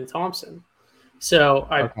Brennan Thompson. So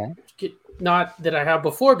not that I have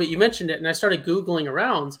before, but you mentioned it, and I started Googling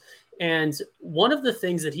around. And one of the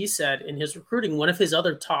things that he said in his recruiting, one of his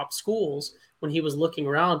other top schools when he was looking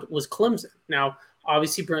around was Clemson. Now,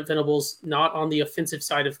 obviously, Brent Venables not on the offensive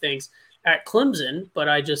side of things at Clemson, but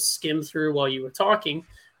I just skimmed through while you were talking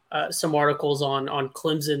some articles on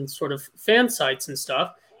Clemson sort of fan sites and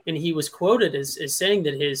stuff. And he was quoted as saying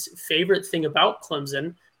that his favorite thing about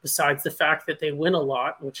Clemson, besides the fact that they win a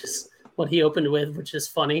lot, which is what he opened with, which is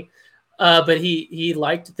funny, but he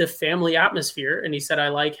liked the family atmosphere. And he said, I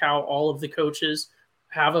like how all of the coaches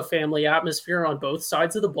have a family atmosphere on both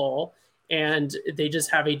sides of the ball. And they just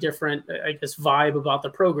have a different, I guess, vibe about the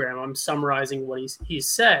program. I'm summarizing what he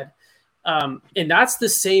said. And that's the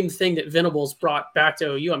same thing that Venables brought back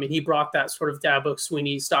to OU. I mean, he brought that sort of Dabo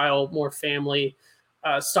Swinney style, more family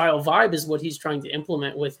style vibe is what he's trying to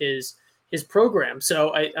implement with his program.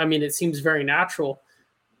 So, I mean, it seems very natural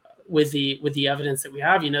with the evidence that we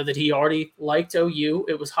have, that he already liked OU.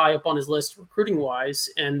 It was high up on his list recruiting wise.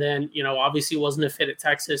 And then, obviously wasn't a fit at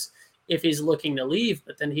Texas if he's looking to leave,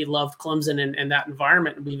 but then he loved Clemson and that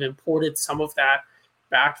environment. And we've imported some of that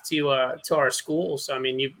back to our schools. So, I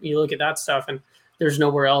mean, you look at that stuff and there's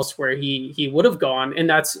nowhere else where he would have gone. And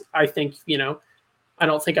that's, I think, I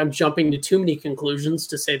don't think I'm jumping to too many conclusions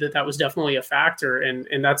to say that was definitely a factor.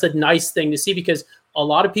 And that's a nice thing to see because a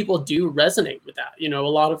lot of people do resonate with that. A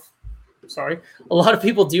lot of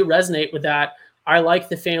people do resonate with that. I like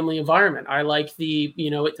the family environment. I like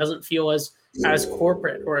it doesn't feel as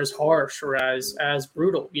corporate or as harsh or as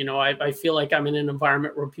brutal. I feel like I'm in an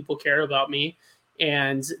environment where people care about me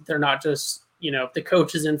and they're not just, the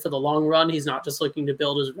coach is in for the long run. He's not just looking to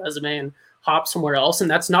build his resume and hop somewhere else. And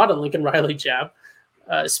that's not a Lincoln Riley jab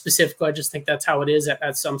specifically. I just think that's how it is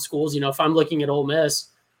at some schools. If I'm looking at Ole Miss,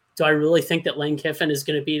 do I really think that Lane Kiffin is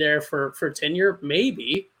going to be there for tenure?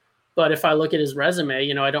 Maybe. But if I look at his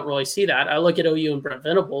resume, I don't really see that. I look at OU and Brent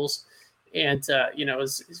Venables, and,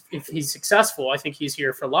 if he's successful, I think he's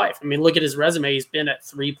here for life. I mean, look at his resume. He's been at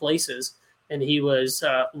 3 places, and he was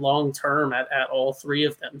long-term at all 3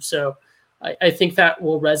 of them. So I think that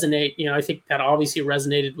will resonate. You know, I think that obviously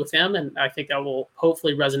resonated with him, and I think that will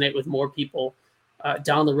hopefully resonate with more people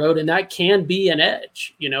down the road. And that can be an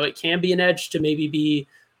edge. You know, it can be an edge to maybe be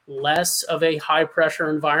less of a high pressure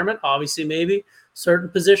environment. Obviously, maybe certain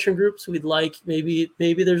position groups we'd like maybe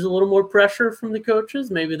there's a little more pressure from the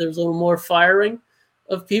coaches. Maybe there's a little more firing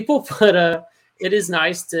of people, but it is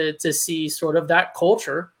nice to see sort of that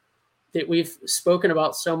culture that we've spoken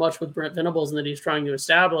about so much with Brent Venables and that he's trying to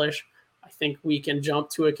establish. I think we can jump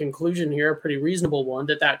to a conclusion here, a pretty reasonable one,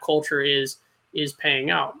 that culture is paying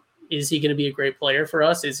out. Is he going to be a great player for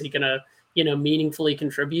us? Is he going to, you know, meaningfully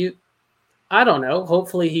contribute? I don't know.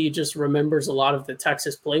 Hopefully he just remembers a lot of the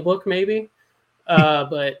Texas playbook, maybe.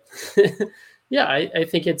 But yeah, I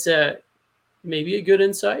think it's maybe a good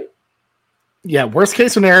insight. Yeah, worst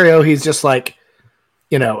case scenario, he's just like,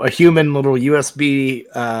 you know, a human little USB,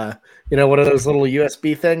 you know, one of those little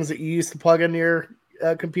USB things that you used to plug into your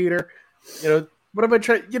computer. You know, what am I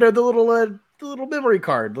trying? You know, the little memory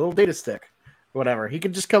card, the little data stick, whatever. He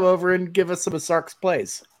could just come over and give us some of Sark's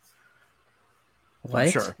plays. What?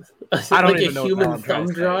 I'm sure. I don't like even a know human thumb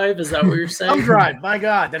drive. Is that what you're saying? Thumb drive. My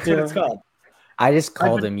God, that's what it's called. I just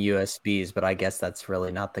called them USBs, but I guess that's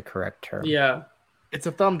really not the correct term. Yeah, it's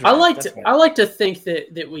a thumb drive. I like to think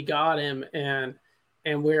that we got him and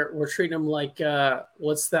we're treating him like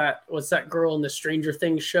what's that girl in the Stranger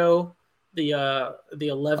Things show, the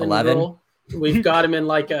 11 girl. We've got him in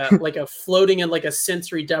like a floating in like a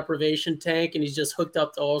sensory deprivation tank, and he's just hooked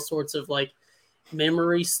up to all sorts of like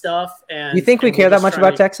memory stuff. And you think we care that much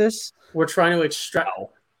about Texas? We're trying to extract.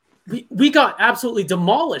 We got absolutely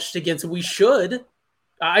demolished against. We should.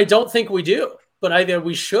 I don't think we do, but either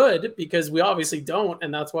we should, because we obviously don't,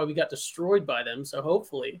 and that's why we got destroyed by them. So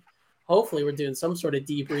hopefully we're doing some sort of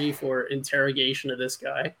debrief or interrogation of this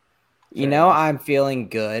guy. You know, I'm feeling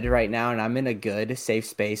good right now, and I'm in a good, safe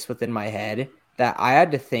space within my head that I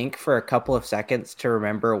had to think for a couple of seconds to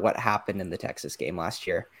remember what happened in the Texas game last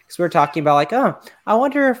year. Because we were talking about like, oh, I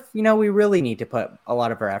wonder if, you know, we really need to put a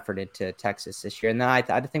lot of our effort into Texas this year. And then I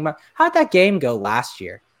had to think about, how'd that game go last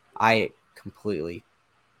year? I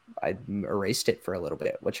erased it for a little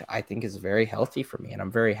bit, which I think is very healthy for me, and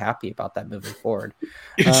I'm very happy about that moving forward.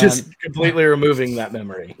 It's just completely removing that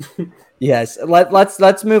memory. Yes,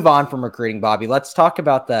 let's move on from recruiting, Bobby. Let's talk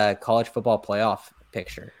about the college football playoff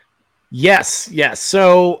picture. Yes.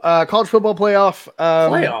 So college football playoff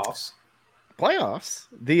playoffs.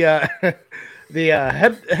 The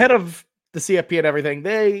head of the CFP and everything,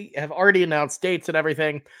 they have already announced dates and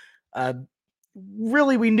everything.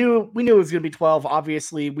 Really, we knew it was going to be 12.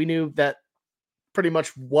 Obviously, we knew that pretty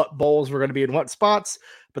much what bowls were going to be in what spots.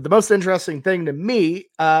 But the most interesting thing to me,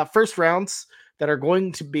 first rounds that are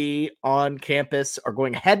going to be on campus are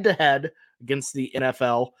going head to head against the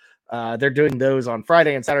NFL. They're doing those on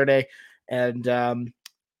Friday and Saturday. And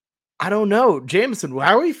I don't know, Jameson,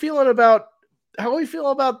 how are we feeling about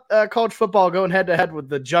college football going head to head with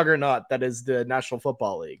the juggernaut that is the National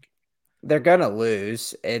Football League? They're gonna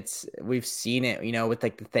lose. We've seen it, you know, with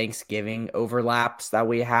like the Thanksgiving overlaps that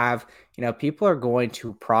we have. You know, people are going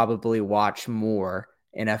to probably watch more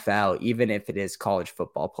NFL, even if it is college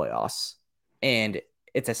football playoffs. And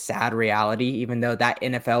it's a sad reality, even though that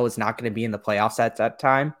NFL is not going to be in the playoffs at that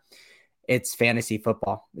time. It's fantasy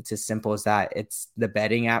football. It's as simple as that. It's the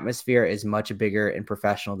betting atmosphere is much bigger and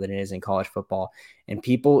professional than it is in college football. And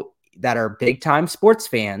people that are big time sports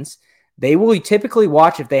fans, they will typically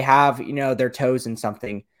watch if they have, you know, their toes in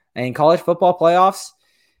something. And in college football playoffs,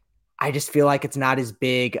 I just feel like it's not as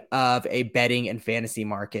big of a betting and fantasy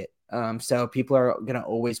market. So people are going to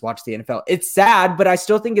always watch the NFL. It's sad, but I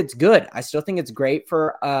still think it's good. I still think it's great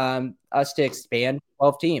for us to expand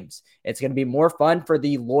 12 teams. It's going to be more fun for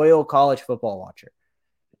the loyal college football watcher.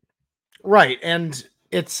 Right. And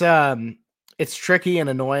it's tricky and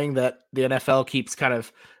annoying that the NFL keeps kind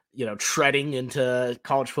of, you know, treading into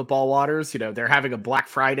college football waters. You know, they're having a Black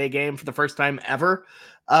Friday game for the first time ever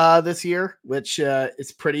this year, which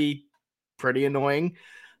is pretty annoying.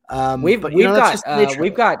 We've got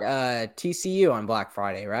TCU on Black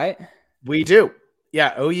Friday, right? We do.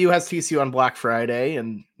 Yeah. OU has TCU on Black Friday,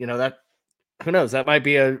 and you know that, who knows, that might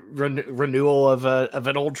be a renewal of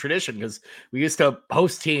an old tradition, because we used to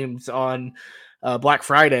host teams on Black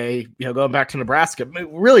Friday, you know, going back to Nebraska.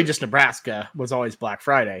 Really just Nebraska was always Black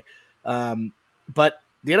Friday. But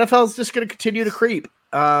the NFL is just going to continue to creep.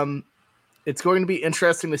 It's going to be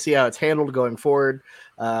interesting to see how it's handled going forward.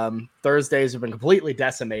 Thursdays have been completely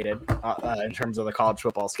decimated in terms of the college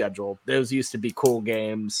football schedule. Those used to be cool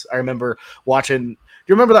games. I remember watching. Do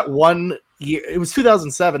you remember that one year? It was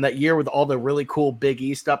 2007, that year with all the really cool Big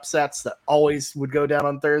East upsets that always would go down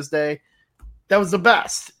on Thursday. that was the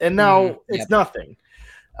best, and now it's nothing.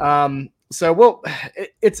 So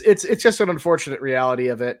it's just an unfortunate reality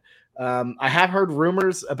of it. I have heard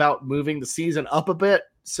rumors about moving the season up a bit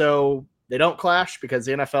so they don't clash because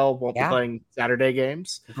the NFL won't be playing Saturday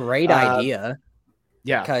games. Great idea.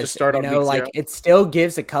 Yeah, because just start on week like 0. it still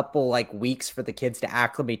gives a couple like weeks for the kids to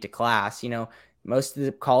acclimate to class. Most of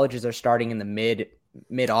the colleges are starting in the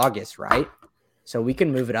mid-August, right? So we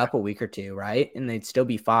can move it up a week or two, right? And they'd still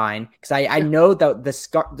be fine. Because I know that the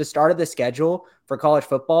start of the schedule for college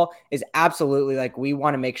football is absolutely like we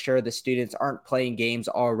want to make sure the students aren't playing games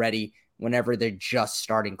already whenever they're just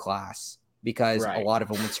starting class because a lot of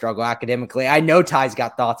them would struggle academically. I know Ty's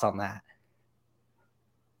got thoughts on that.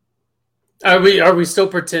 Are we still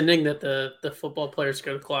pretending that the football players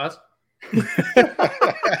go to class?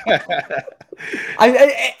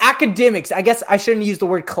 Academics. I guess I shouldn't use the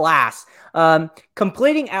word class.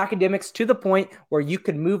 Completing academics to the point where you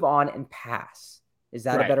could move on and pass. Is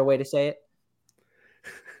that a better way to say it?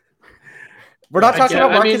 We're not talking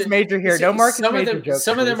about Marcus Major here. No Marcus Major jokes.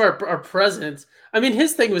 Some of them are present. I mean,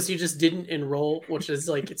 his thing was he just didn't enroll, which is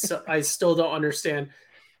like I still don't understand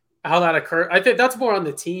how that occurred. I think that's more on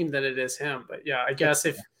the team than it is him. But yeah, I guess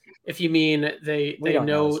if you mean they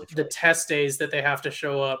know the test days that they have to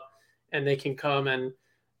show up and they can come and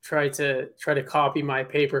try to copy my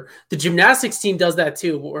paper. The gymnastics team does that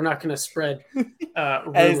too, but we're not going to spread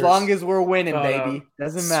as long as we're winning, baby.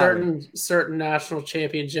 Doesn't matter. Certain national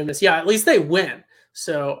champion gymnasts. Yeah, at least they win.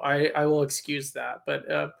 So I will excuse that. But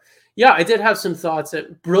yeah, I did have some thoughts.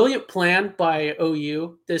 Brilliant plan by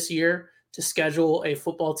OU this year to schedule a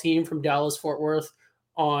football team from Dallas-Fort Worth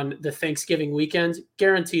on the Thanksgiving weekend.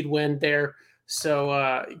 Guaranteed win there.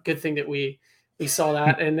 So good thing that we saw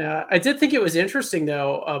that. And I did think it was interesting,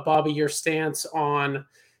 though, Bobby, your stance on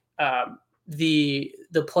the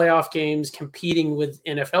playoff games competing with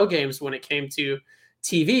NFL games when it came to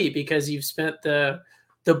TV, because you've spent the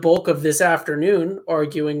bulk of this afternoon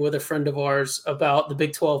arguing with a friend of ours about the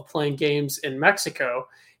Big 12 playing games in Mexico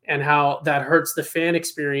and how that hurts the fan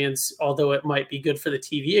experience, although it might be good for the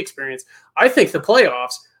TV experience. I think the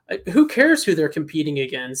playoffs, who cares who they're competing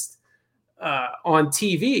against? On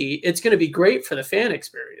TV, it's going to be great for the fan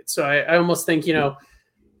experience. So I almost think,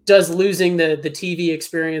 does losing the TV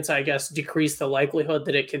experience, I guess, decrease the likelihood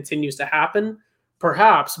that it continues to happen?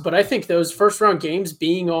 Perhaps. But I think those first round games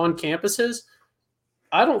being on campuses,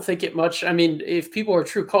 I don't think it much. I mean, if people are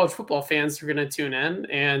true college football fans, they're going to tune in.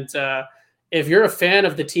 And if you're a fan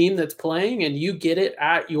of the team that's playing and you get it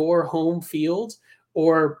at your home field,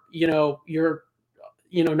 or,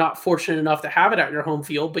 you're not fortunate enough to have it at your home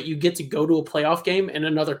field, but you get to go to a playoff game in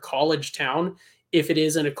another college town, if it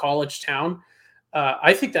is in a college town.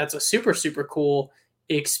 I think that's a super, super cool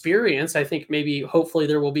experience. I think hopefully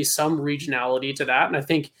there will be some regionality to that. And I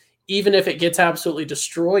think even if it gets absolutely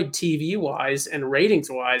destroyed TV wise and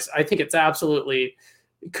ratings wise, I think it's absolutely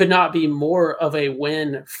could not be more of a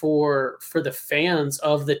win for the fans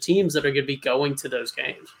of the teams that are going to be going to those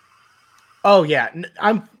games. Oh yeah.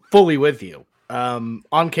 I'm fully with you.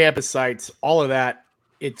 On campus sites, all of that,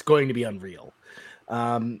 it's going to be unreal.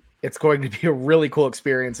 It's going to be a really cool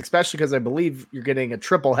experience, especially because I believe you're getting a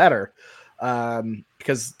triple header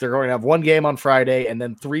because they're going to have one game on Friday and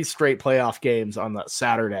then 3 straight playoff games on the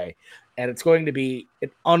Saturday. And it's going to be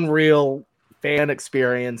an unreal fan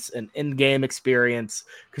experience, an in-game experience.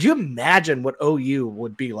 Could you imagine what OU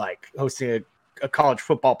would be like hosting a college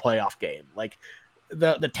football playoff game? Like,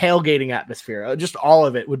 the tailgating atmosphere, just all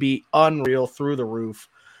of it would be unreal, through the roof.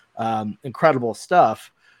 Incredible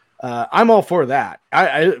stuff. I'm all for that.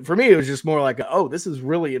 For me, it was just more like, this is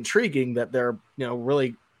really intriguing that they're,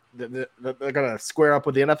 really they're going to square up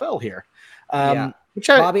with the NFL here. Which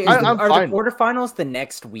Bobby, are the fine. quarterfinals the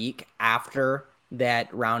next week after that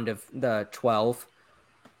round of the 12?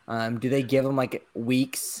 Do they give them like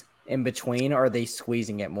weeks in between, or are they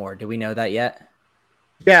squeezing it more? Do we know that yet?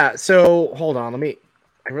 Yeah, so hold on. I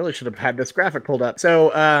really should have had this graphic pulled up.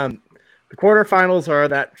 So the quarterfinals are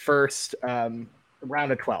that first round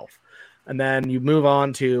of 12. And then you move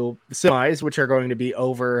on to the semis, which are going to be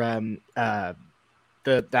over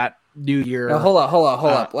that new year. No, hold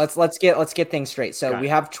up. Let's get things straight. So we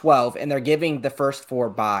have 12, and they're giving the first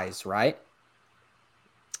 4 buys, right?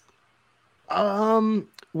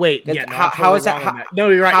 Wait. Yeah, how is that? No,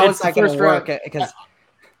 you're right. How is that going to work? Because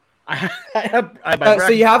so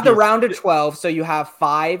you have the round of 12, so you have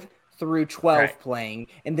 5 through 12 playing,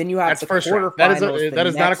 and then you have the quarterfinals. That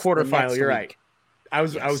is not a quarterfinal. You're right. I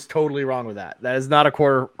was totally wrong with that. That is not a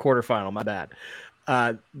quarterfinal. My bad.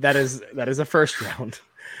 That is a first round.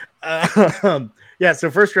 So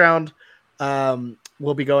first round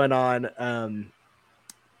will be going on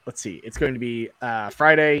let's see, it's going to be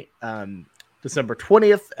Friday, December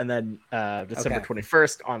 20th, and then December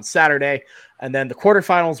 21st on Saturday. And then the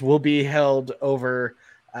quarterfinals will be held over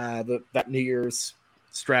that New Year's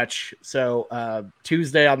stretch. So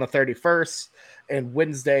Tuesday on the 31st and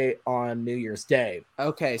Wednesday on New Year's Day.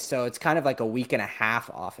 Okay, so it's kind of like a week and a half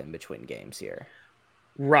off in between games here.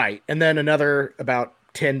 Right. And then another about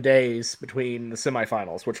 10 days between the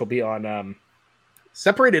semifinals, which will be on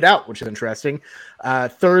separated out, which is interesting,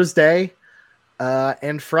 Thursday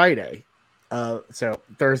and Friday. So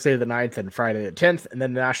Thursday the 9th and Friday the 10th, and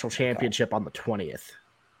then the national championship on the 20th.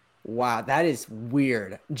 Wow, that is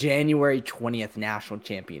weird. January 20th national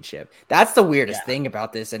championship. That's the weirdest thing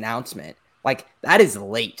about this announcement. Like, that is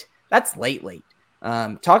late. That's late.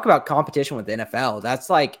 Talk about competition with NFL. That's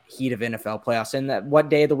like heat of NFL playoffs. And what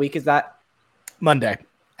day of the week is that? Monday,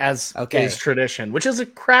 as is tradition, which is a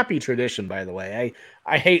crappy tradition, by the way.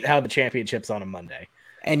 I hate how the championship's on a Monday.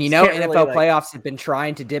 And NFL playoffs have been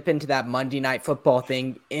trying to dip into that Monday night football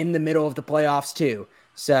thing in the middle of the playoffs too.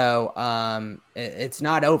 So it's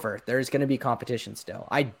not over. There's going to be competition still.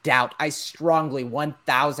 I strongly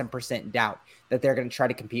 1000% doubt that they're going to try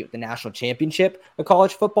to compete with the national championship of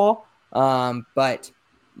college football. But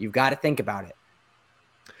you've got to think about it.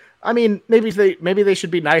 I mean, maybe they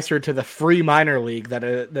should be nicer to the free minor league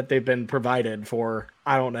that they've been provided for,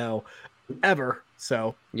 I don't know, ever.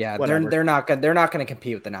 So yeah, they're not going to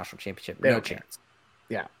compete with the national championship. No chance.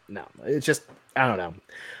 Yeah, no. It's just, I don't know.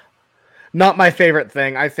 Not my favorite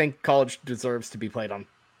thing. I think college deserves to be played on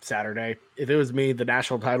Saturday. If it was me, the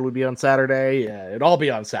national title would be on Saturday. It'd all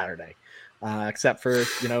be on Saturday, except for,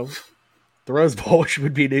 the Rose Bowl, which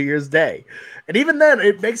would be New Year's Day. And even then,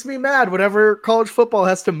 it makes me mad whenever college football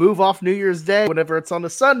has to move off New Year's Day whenever it's on a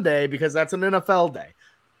Sunday, because that's an NFL day.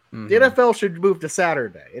 Mm-hmm. The NFL should move to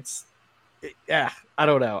Saturday. I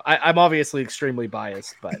don't know. I'm obviously extremely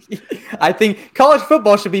biased, but I think college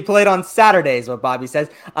football should be played on Saturdays, what Bobby says,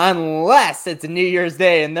 unless it's New Year's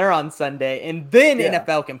Day and they're on Sunday, and then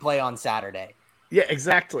NFL can play on Saturday. Yeah,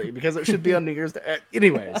 exactly, because it should be on New Year's Day.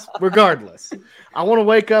 Anyways, regardless, I want to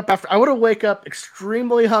wake up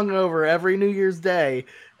extremely hungover every New Year's Day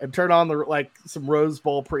and turn on some Rose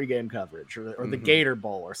Bowl pregame coverage or the Gator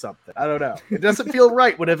Bowl or something. I don't know. It doesn't feel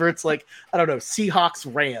right whenever it's like, I don't know, Seahawks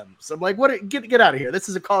Rams. I'm like, what? Get out of here. This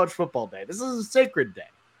is a college football day. This is a sacred day.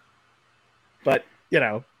 But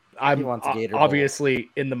I'm obviously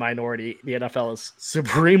in the minority. The NFL is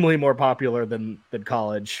supremely more popular than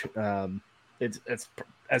college. It's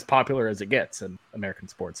as popular as it gets in American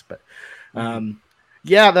sports. But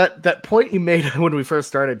that point you made when we first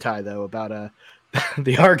started, Ty, though, about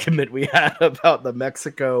the argument we had about the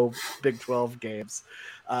Mexico Big 12 games,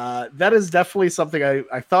 that is definitely something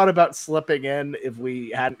I thought about slipping in if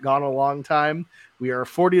we hadn't gone a long time. We are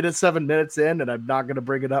 40 to 7 minutes in, and I'm not going to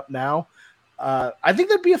bring it up now. I think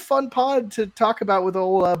that'd be a fun pod to talk about with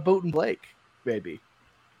old Boat and Blake, maybe.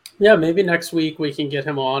 Yeah, maybe next week we can get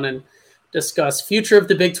him on and discuss future of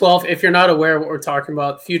the Big 12. If you're not aware of what we're talking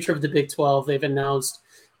about, future of the Big 12, they've announced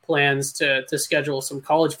plans to schedule some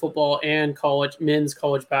college football and men's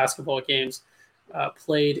college basketball games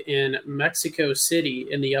played in Mexico City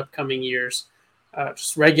in the upcoming years.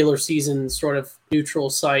 Just regular season sort of neutral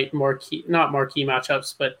site, not marquee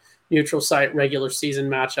matchups, but neutral site regular season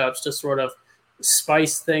matchups to sort of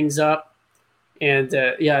spice things up. And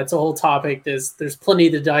it's a whole topic. There's plenty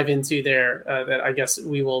to dive into there that I guess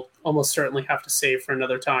we will almost certainly have to save for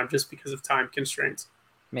another time just because of time constraints.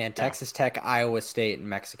 Man, Texas Tech, Iowa State, and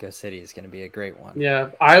Mexico City is going to be a great one.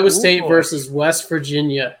 Yeah, Iowa State versus West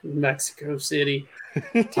Virginia, Mexico City.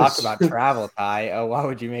 Talk about travel, Ty. Oh, why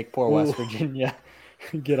would you make poor West Virginia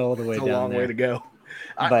get all the way down there? It's a long way to go.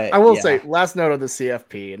 But I will say, last note on the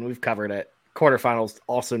CFP, and we've covered it, quarterfinals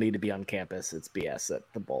also need to be on campus. It's BS that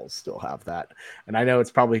the Bulls still have that. And I know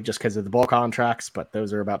it's probably just because of the bowl contracts, but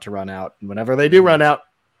those are about to run out. And whenever they do run out,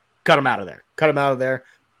 cut them out of there. Cut them out of there.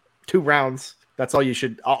 2 rounds. That's all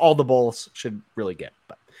all the bowls should really get.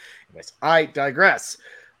 But anyways, I digress.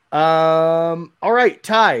 All right,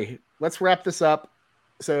 Ty, let's wrap this up.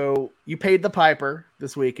 So you paid the piper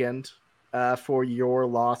this weekend for your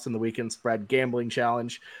loss in the weekend spread gambling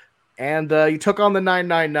challenge. And you took on the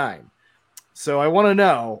 999. So I want to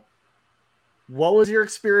know, what was your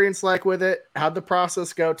experience like with it? How'd the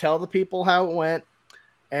process go? Tell the people how it went.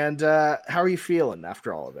 And how are you feeling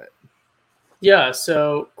after all of it? Yeah,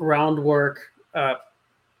 so groundwork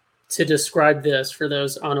to describe this for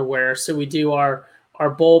those unaware. So we do our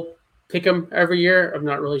bowl pick'em every year. I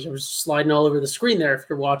was sliding all over the screen there if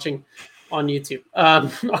you're watching on YouTube.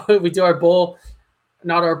 We do our bowl,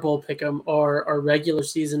 not our bowl pick'em, our regular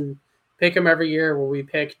season pick 'em every year, where we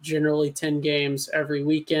pick generally 10 games every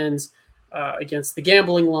weekend against the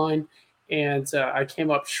gambling line. And I came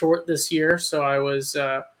up short this year, so I was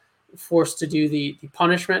forced to do the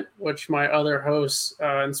punishment, which my other hosts,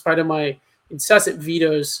 in spite of my incessant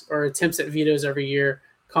vetoes or attempts at vetoes every year,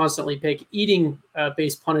 constantly pick eating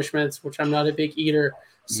based punishments, which I'm not a big eater.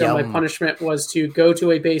 So my punishment was to go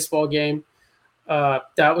to a baseball game.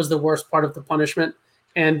 That was the worst part of the punishment.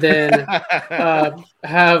 And then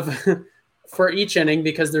have for each inning,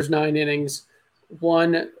 because there's 9 innings,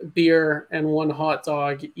 1 beer and 1 hot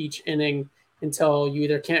dog each inning until you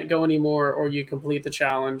either can't go anymore or you complete the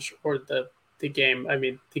challenge, or the game. I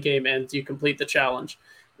mean, the game ends, you complete the challenge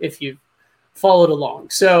if you've followed along.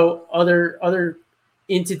 So other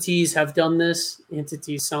entities have done this.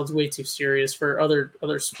 Entities sounds way too serious for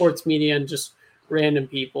other sports media and just random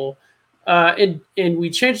people. And we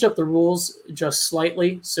changed up the rules just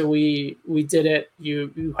slightly. So we did it.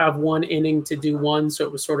 You have 1 inning to do one, so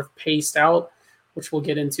it was sort of paced out, which we'll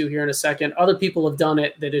get into here in a second. Other people have done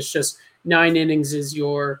it that it's just 9 innings is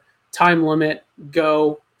your time limit,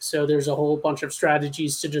 go. So there's a whole bunch of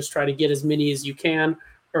strategies to just try to get as many as you can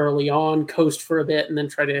early on, coast for a bit, and then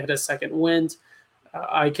try to hit a second wind.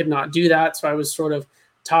 I could not do that, so I was sort of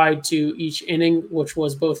tied to each inning, which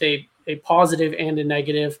was both a positive and a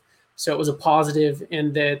negative. So it was a positive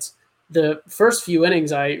in that the first few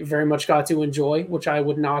innings I very much got to enjoy, which I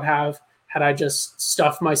would not have had I just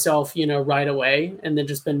stuffed myself, right away and then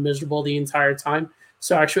just been miserable the entire time.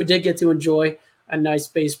 So I actually did get to enjoy a nice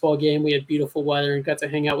baseball game. We had beautiful weather and got to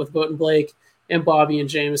hang out with Boat and Blake and Bobby and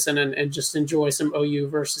Jameson and just enjoy some OU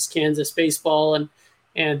versus Kansas baseball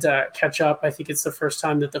and catch up. I think it's the first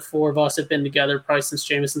time that the 4 of us have been together probably since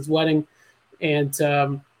Jameson's wedding. And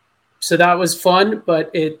so that was fun,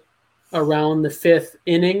 but around the 5th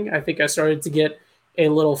inning, I think I started to get a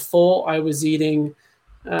little full. I was eating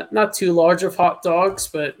not too large of hot dogs,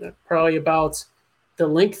 but probably about the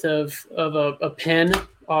length of a pen,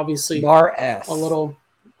 obviously. Bar S. A little.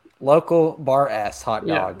 Local Bar S hot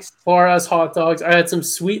dogs. Bar S hot dogs. I had some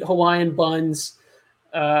sweet Hawaiian buns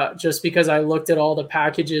just because I looked at all the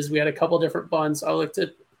packages. We had a couple different buns. I looked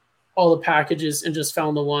at all the packages and just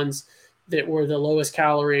found the ones that were the lowest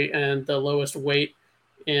calorie and the lowest weight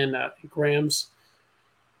in grams.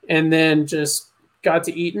 And then just got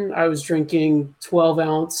to eating. I was drinking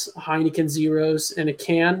 12-ounce Heineken Zeros in a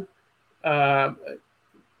can.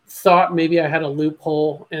 Thought maybe I had a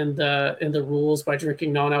loophole in the rules by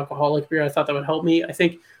drinking non-alcoholic beer. I thought that would help me. I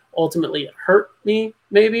think ultimately it hurt me,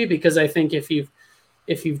 maybe, because I think if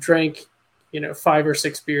you've drank 5 or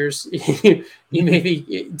 6 beers, you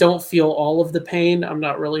maybe don't feel all of the pain. I'm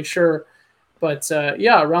not really sure. But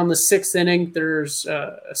around the 6th inning, there's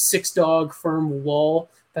a 6-dog firm wall.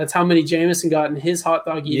 That's how many Jameson got in his hot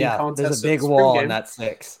dog eating contest. There's a big wall in that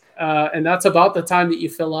 6. And that's about the time that you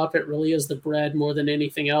fill up. It really is the bread more than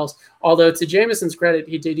anything else. Although to Jameson's credit,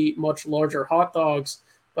 he did eat much larger hot dogs,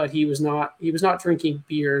 but he was not drinking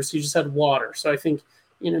beers. He just had water. So I think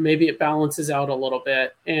maybe it balances out a little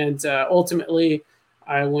bit. And ultimately,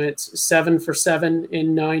 I went 7 for 7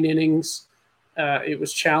 in 9 innings. It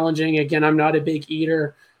was challenging. Again, I'm not a big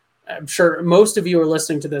eater. I'm sure most of you are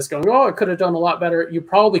listening to this going, "Oh, I could have done a lot better." You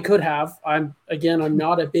probably could have. I'm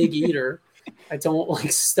not a big eater. I don't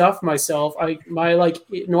stuff myself. My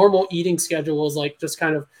normal eating schedule is just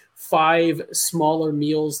kind of 5 smaller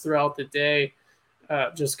meals throughout the day,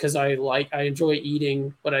 just because I enjoy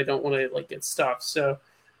eating, but I don't want to get stuffed. So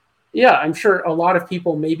yeah, I'm sure a lot of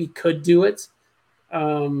people maybe could do it.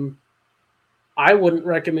 I wouldn't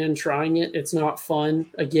recommend trying it. It's not fun,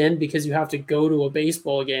 again, because you have to go to a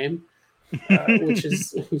baseball game, which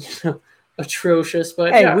is atrocious.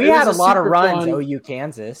 But hey, we had a lot of runs, OU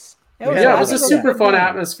Kansas. It was a super fun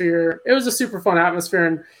atmosphere. It was a super fun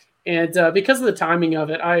atmosphere. And because of the timing of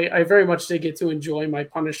it, I very much did get to enjoy my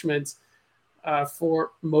punishment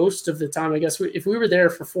for most of the time. I guess if we were there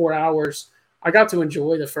for 4 hours, I got to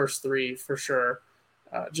enjoy the first 3 for sure.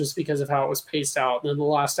 Just because of how it was paced out. And then the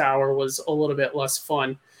last hour was a little bit less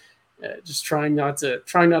fun, just trying not to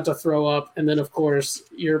throw up. And then of course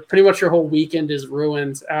your whole weekend is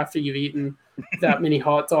ruined after you've eaten that many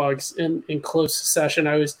hot dogs in close succession.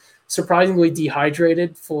 I was surprisingly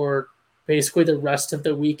dehydrated for basically the rest of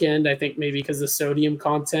the weekend. I think maybe because of the sodium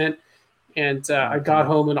content. And I got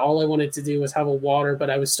home and all I wanted to do was have a water, but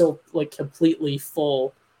I was still completely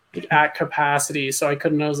full. At capacity, so I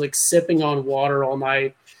couldn't. I was sipping on water all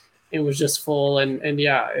night. It was just full, and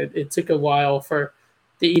it took a while for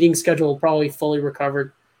the eating schedule probably fully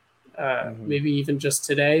recovered. Maybe even just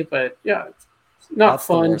today, but yeah, not That's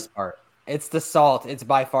fun. The worst part. It's the salt. It's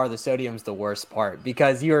by far the sodium's the worst part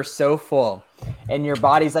because you are so full and your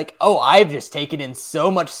body's like, oh, I've just taken in so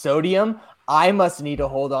much sodium. I must need to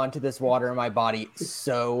hold on to this water in my body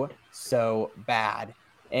so bad.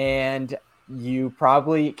 And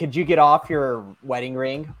could you get off your wedding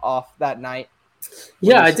ring off that night?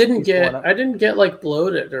 Yeah, I didn't get like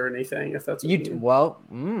bloated or anything. If that's what you mean. Well,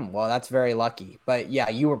 that's very lucky. But yeah,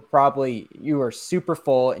 you were super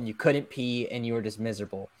full and you couldn't pee and you were just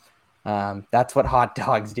miserable. That's what hot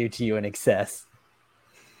dogs do to you in excess.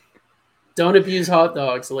 Don't abuse hot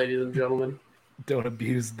dogs, ladies and gentlemen. Don't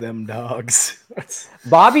abuse them dogs.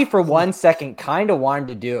 Bobby, for 1 second, kind of wanted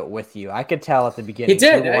to do it with you. I could tell at the beginning. He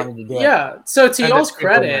did. Yeah. So to y'all's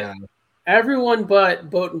credit, everyone but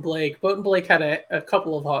Boat and Blake. Boat and Blake had a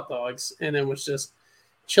couple of hot dogs and then was just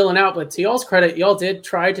chilling out. But to y'all's credit, y'all did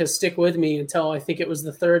try to stick with me until I think it was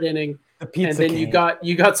the third inning. And then you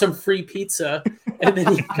got some free pizza. And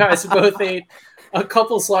then you guys both ate a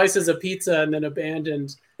couple slices of pizza and then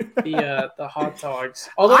abandoned the hot dogs.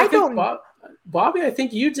 Although I think Bobby, I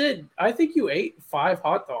think you did. I think you ate 5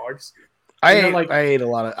 hot dogs. I ate a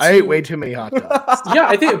lot of. I ate way too many hot dogs. Yeah,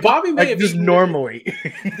 I think Bobby may have just eaten normally.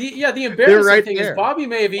 The embarrassing thing is Bobby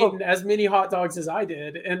may have eaten as many hot dogs as I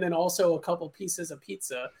did, and then also a couple pieces of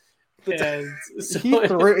pizza. And so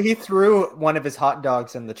he threw one of his hot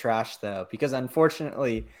dogs in the trash though, because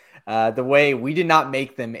unfortunately, the way we did not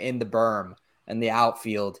make them in the berm and the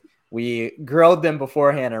outfield. We grilled them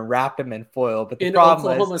beforehand and wrapped them in foil. But the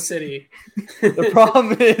problem Oklahoma City. The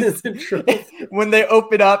problem is when they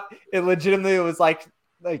open up, it legitimately was like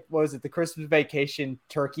what was it? The Christmas Vacation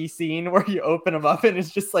turkey scene where you open them up and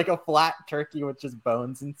it's just like a flat turkey with just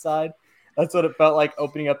bones inside. That's what it felt like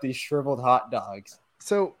opening up these shriveled hot dogs.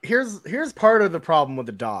 So here's part of the problem with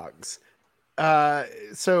the dogs.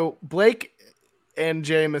 So Blake and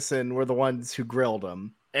Jameson were the ones who grilled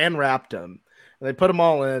them and wrapped them. And they put them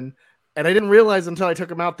all in, and I didn't realize until I took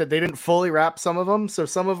them out that they didn't fully wrap some of them. So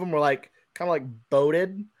some of them were like kind of like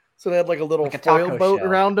boated. So they had like a little foil boat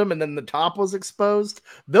around them, and then the top was exposed.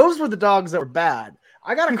 Those were the dogs that were bad.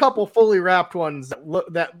 I got a couple fully wrapped ones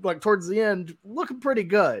that like towards the end looking pretty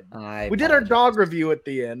good. We did our dog review at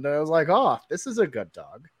the end, and I was like, oh, this is a good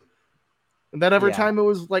dog. And then every time it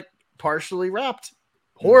was like partially wrapped.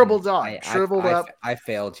 Horrible dog, shriveled up. I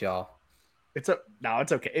failed y'all. It's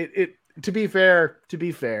okay. To be fair,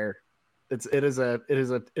 it is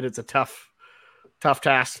a tough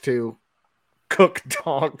task to cook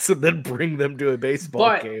dogs and then bring them to a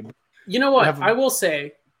baseball game. You know what? I will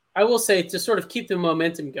say to sort of keep the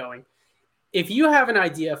momentum going. If you have an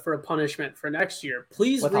idea for a punishment for next year,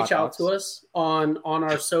 please reach out to us on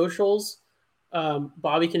our socials.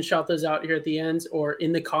 Bobby can shout those out here at the end or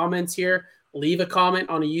in the comments here. Leave a comment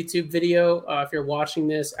on a YouTube video if you're watching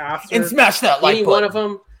this after. And smash that like button. One of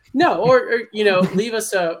them. No, or leave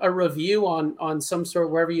us a review on some sort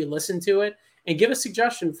wherever you listen to it, and give a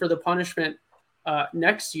suggestion for the punishment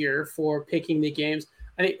next year for picking the games.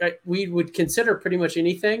 I think we would consider pretty much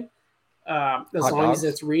anything as long as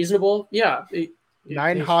it's reasonable. Yeah,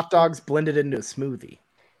 9 hot dogs blended into a smoothie.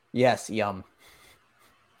 Yes, yum.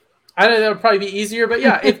 I don't know, that would probably be easier, but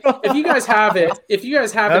yeah, if you guys have it, if you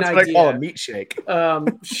guys have an idea, that's what I call a meat shake.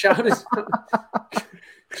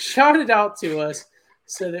 Shout it out to us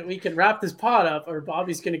so that we can wrap this pod up, or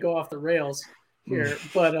Bobby's going to go off the rails here.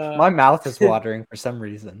 But my mouth is watering for some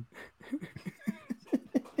reason.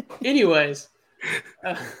 Anyways,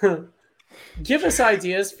 give us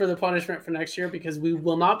ideas for the punishment for next year, because we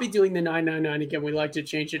will not be doing the 999 again. We like to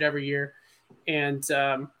change it every year, and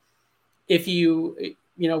if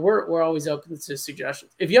we're always open to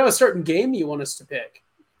suggestions. If you have a certain game you want us to pick,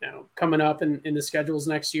 coming up in the schedules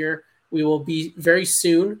next year, we will be not very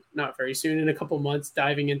soon, in a couple months,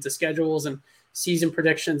 diving into schedules and season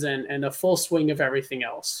predictions and a full swing of everything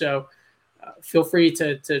else. So feel free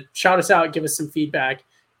to shout us out, give us some feedback.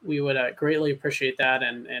 We would greatly appreciate that,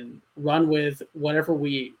 and run with whatever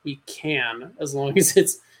we can, as long as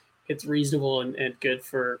it's reasonable and good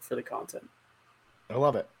for the content. I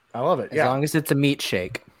love it. As long as it's a meat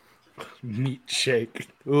shake. Meat shake.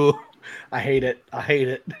 Ooh, I hate it.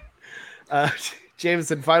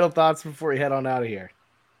 Jameson, final thoughts before we head on out of here.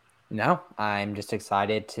 No, I'm just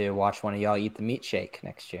excited to watch one of y'all eat the meat shake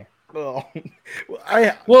next year. Oh,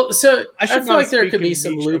 I feel like there could be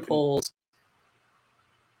some loopholes.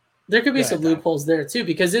 There could be some loopholes there too,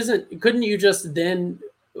 because couldn't you just then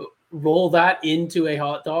roll that into a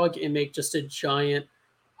hot dog and make just a giant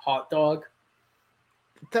hot dog?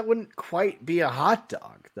 That wouldn't quite be a hot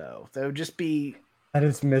dog, though. That would just be That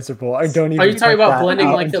is miserable. I don't even. Are you talking put about that blending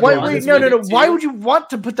out like the into Wait, buns? no. with it Why too? would you want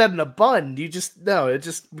to put that in a bun? We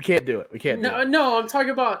can't do it. We can't do No, it. no, I'm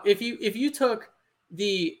talking about if you took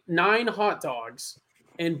the 9 hot dogs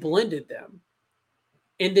and blended them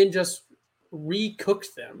and then just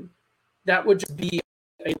recooked them, that would just be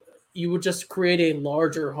you would just create a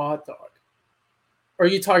larger hot dog. Or are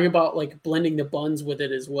you talking about like blending the buns with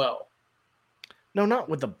it as well? No, not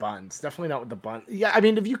with the buns. Definitely not with the bun. Yeah, I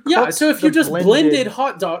mean, if you Yeah, cook so if the you just blended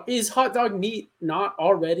hot dog, is hot dog meat not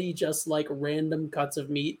already just like random cuts of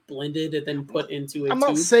meat blended and then put into a I'm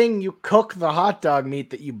not tube? saying you cook the hot dog meat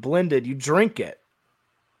that you blended. You drink it.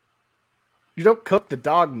 You don't cook the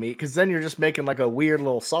dog meat because then you're just making like a weird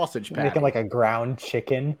little sausage patty. making like a ground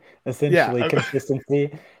chicken, Yeah. essentially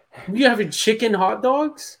consistency. You having chicken hot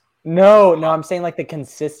dogs? No, I'm saying like the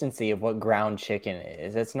consistency of what ground chicken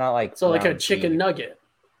is. It's not like So like a ground chicken beef. nugget.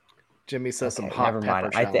 Jimmy says some Okay, hot never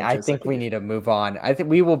mind. pepper I challenges. think we need to move on. I think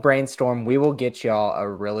we will brainstorm. We will get y'all a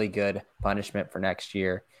really good punishment for next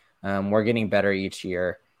year. We're getting better each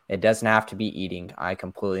year. It doesn't have to be eating. I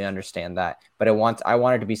completely understand that, but I want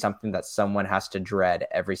it to be something that someone has to dread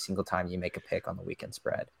every single time you make a pick on the weekend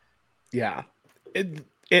spread. Yeah,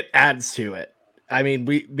 it adds to it. I mean,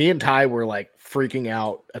 me and Ty were like freaking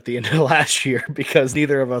out at the end of last year because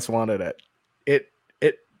neither of us wanted it.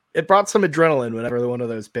 It brought some adrenaline whenever one of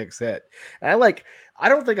those picks hit. And I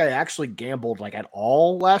don't think I actually gambled like at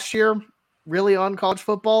all last year, really, on college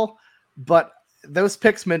football, but those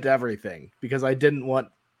picks meant everything because I didn't want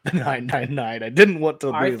the 999. I didn't want to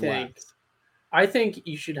lose last. I think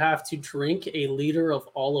you should have to drink a liter of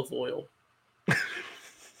olive oil.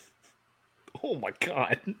 Oh my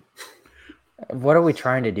God. What are we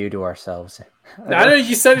trying to do to ourselves? I know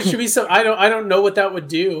you said it should be so. I don't know what that would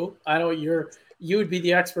do. You would be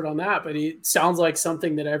the expert on that, but it sounds like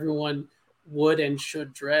something that everyone would and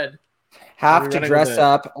should dread. Have to dress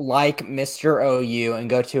up like Mr. OU and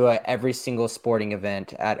go to every single sporting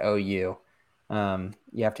event at OU.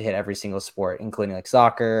 You have to hit every single sport, including like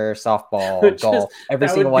soccer, softball, golf, every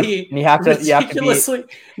single one. And you have to ridiculously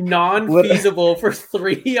non-feasible for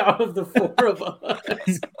 3 out of the 4 of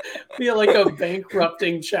us. Be like a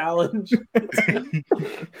bankrupting challenge.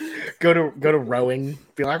 Go to rowing.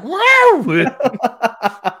 Be like, wow.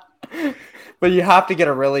 But you have to get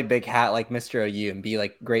a really big hat like Mr. OU and be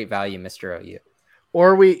like great value Mr. OU.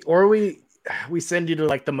 Or we send you to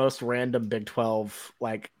like the most random Big 12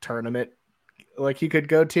 like tournament like you could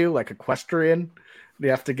go to, like equestrian. You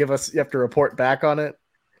have to report back on it.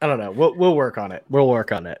 I don't know. We'll work on it. We'll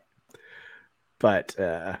work on it. But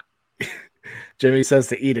Jimmy says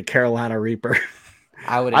to eat a Carolina Reaper.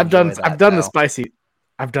 I've done the spicy.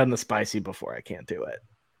 I've done the spicy before. I can't do it.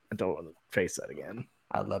 I don't want to face that again.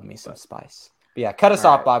 I love me some spice. But yeah, cut us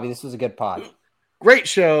off, Bobby. This was a good pod. Great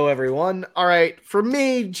show, everyone. All right. For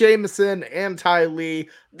me, Jameson, and Ty Lee,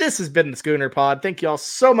 this has been the Schooner Pod. Thank you all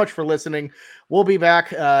so much for listening. We'll be back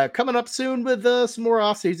coming up soon with some more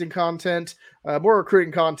off-season content, more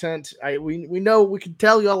recruiting content. We know we can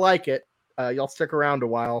tell y'all like it. Y'all stick around a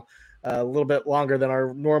while, a little bit longer than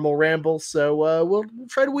our normal rambles. So we'll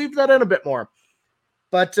try to weave that in a bit more.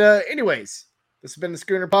 But anyways, this has been the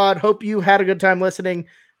Schooner Pod. Hope you had a good time listening.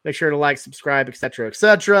 Make sure to like, subscribe, etc.,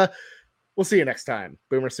 etc. We'll see you next time.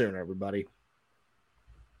 Boomer Sooner, everybody.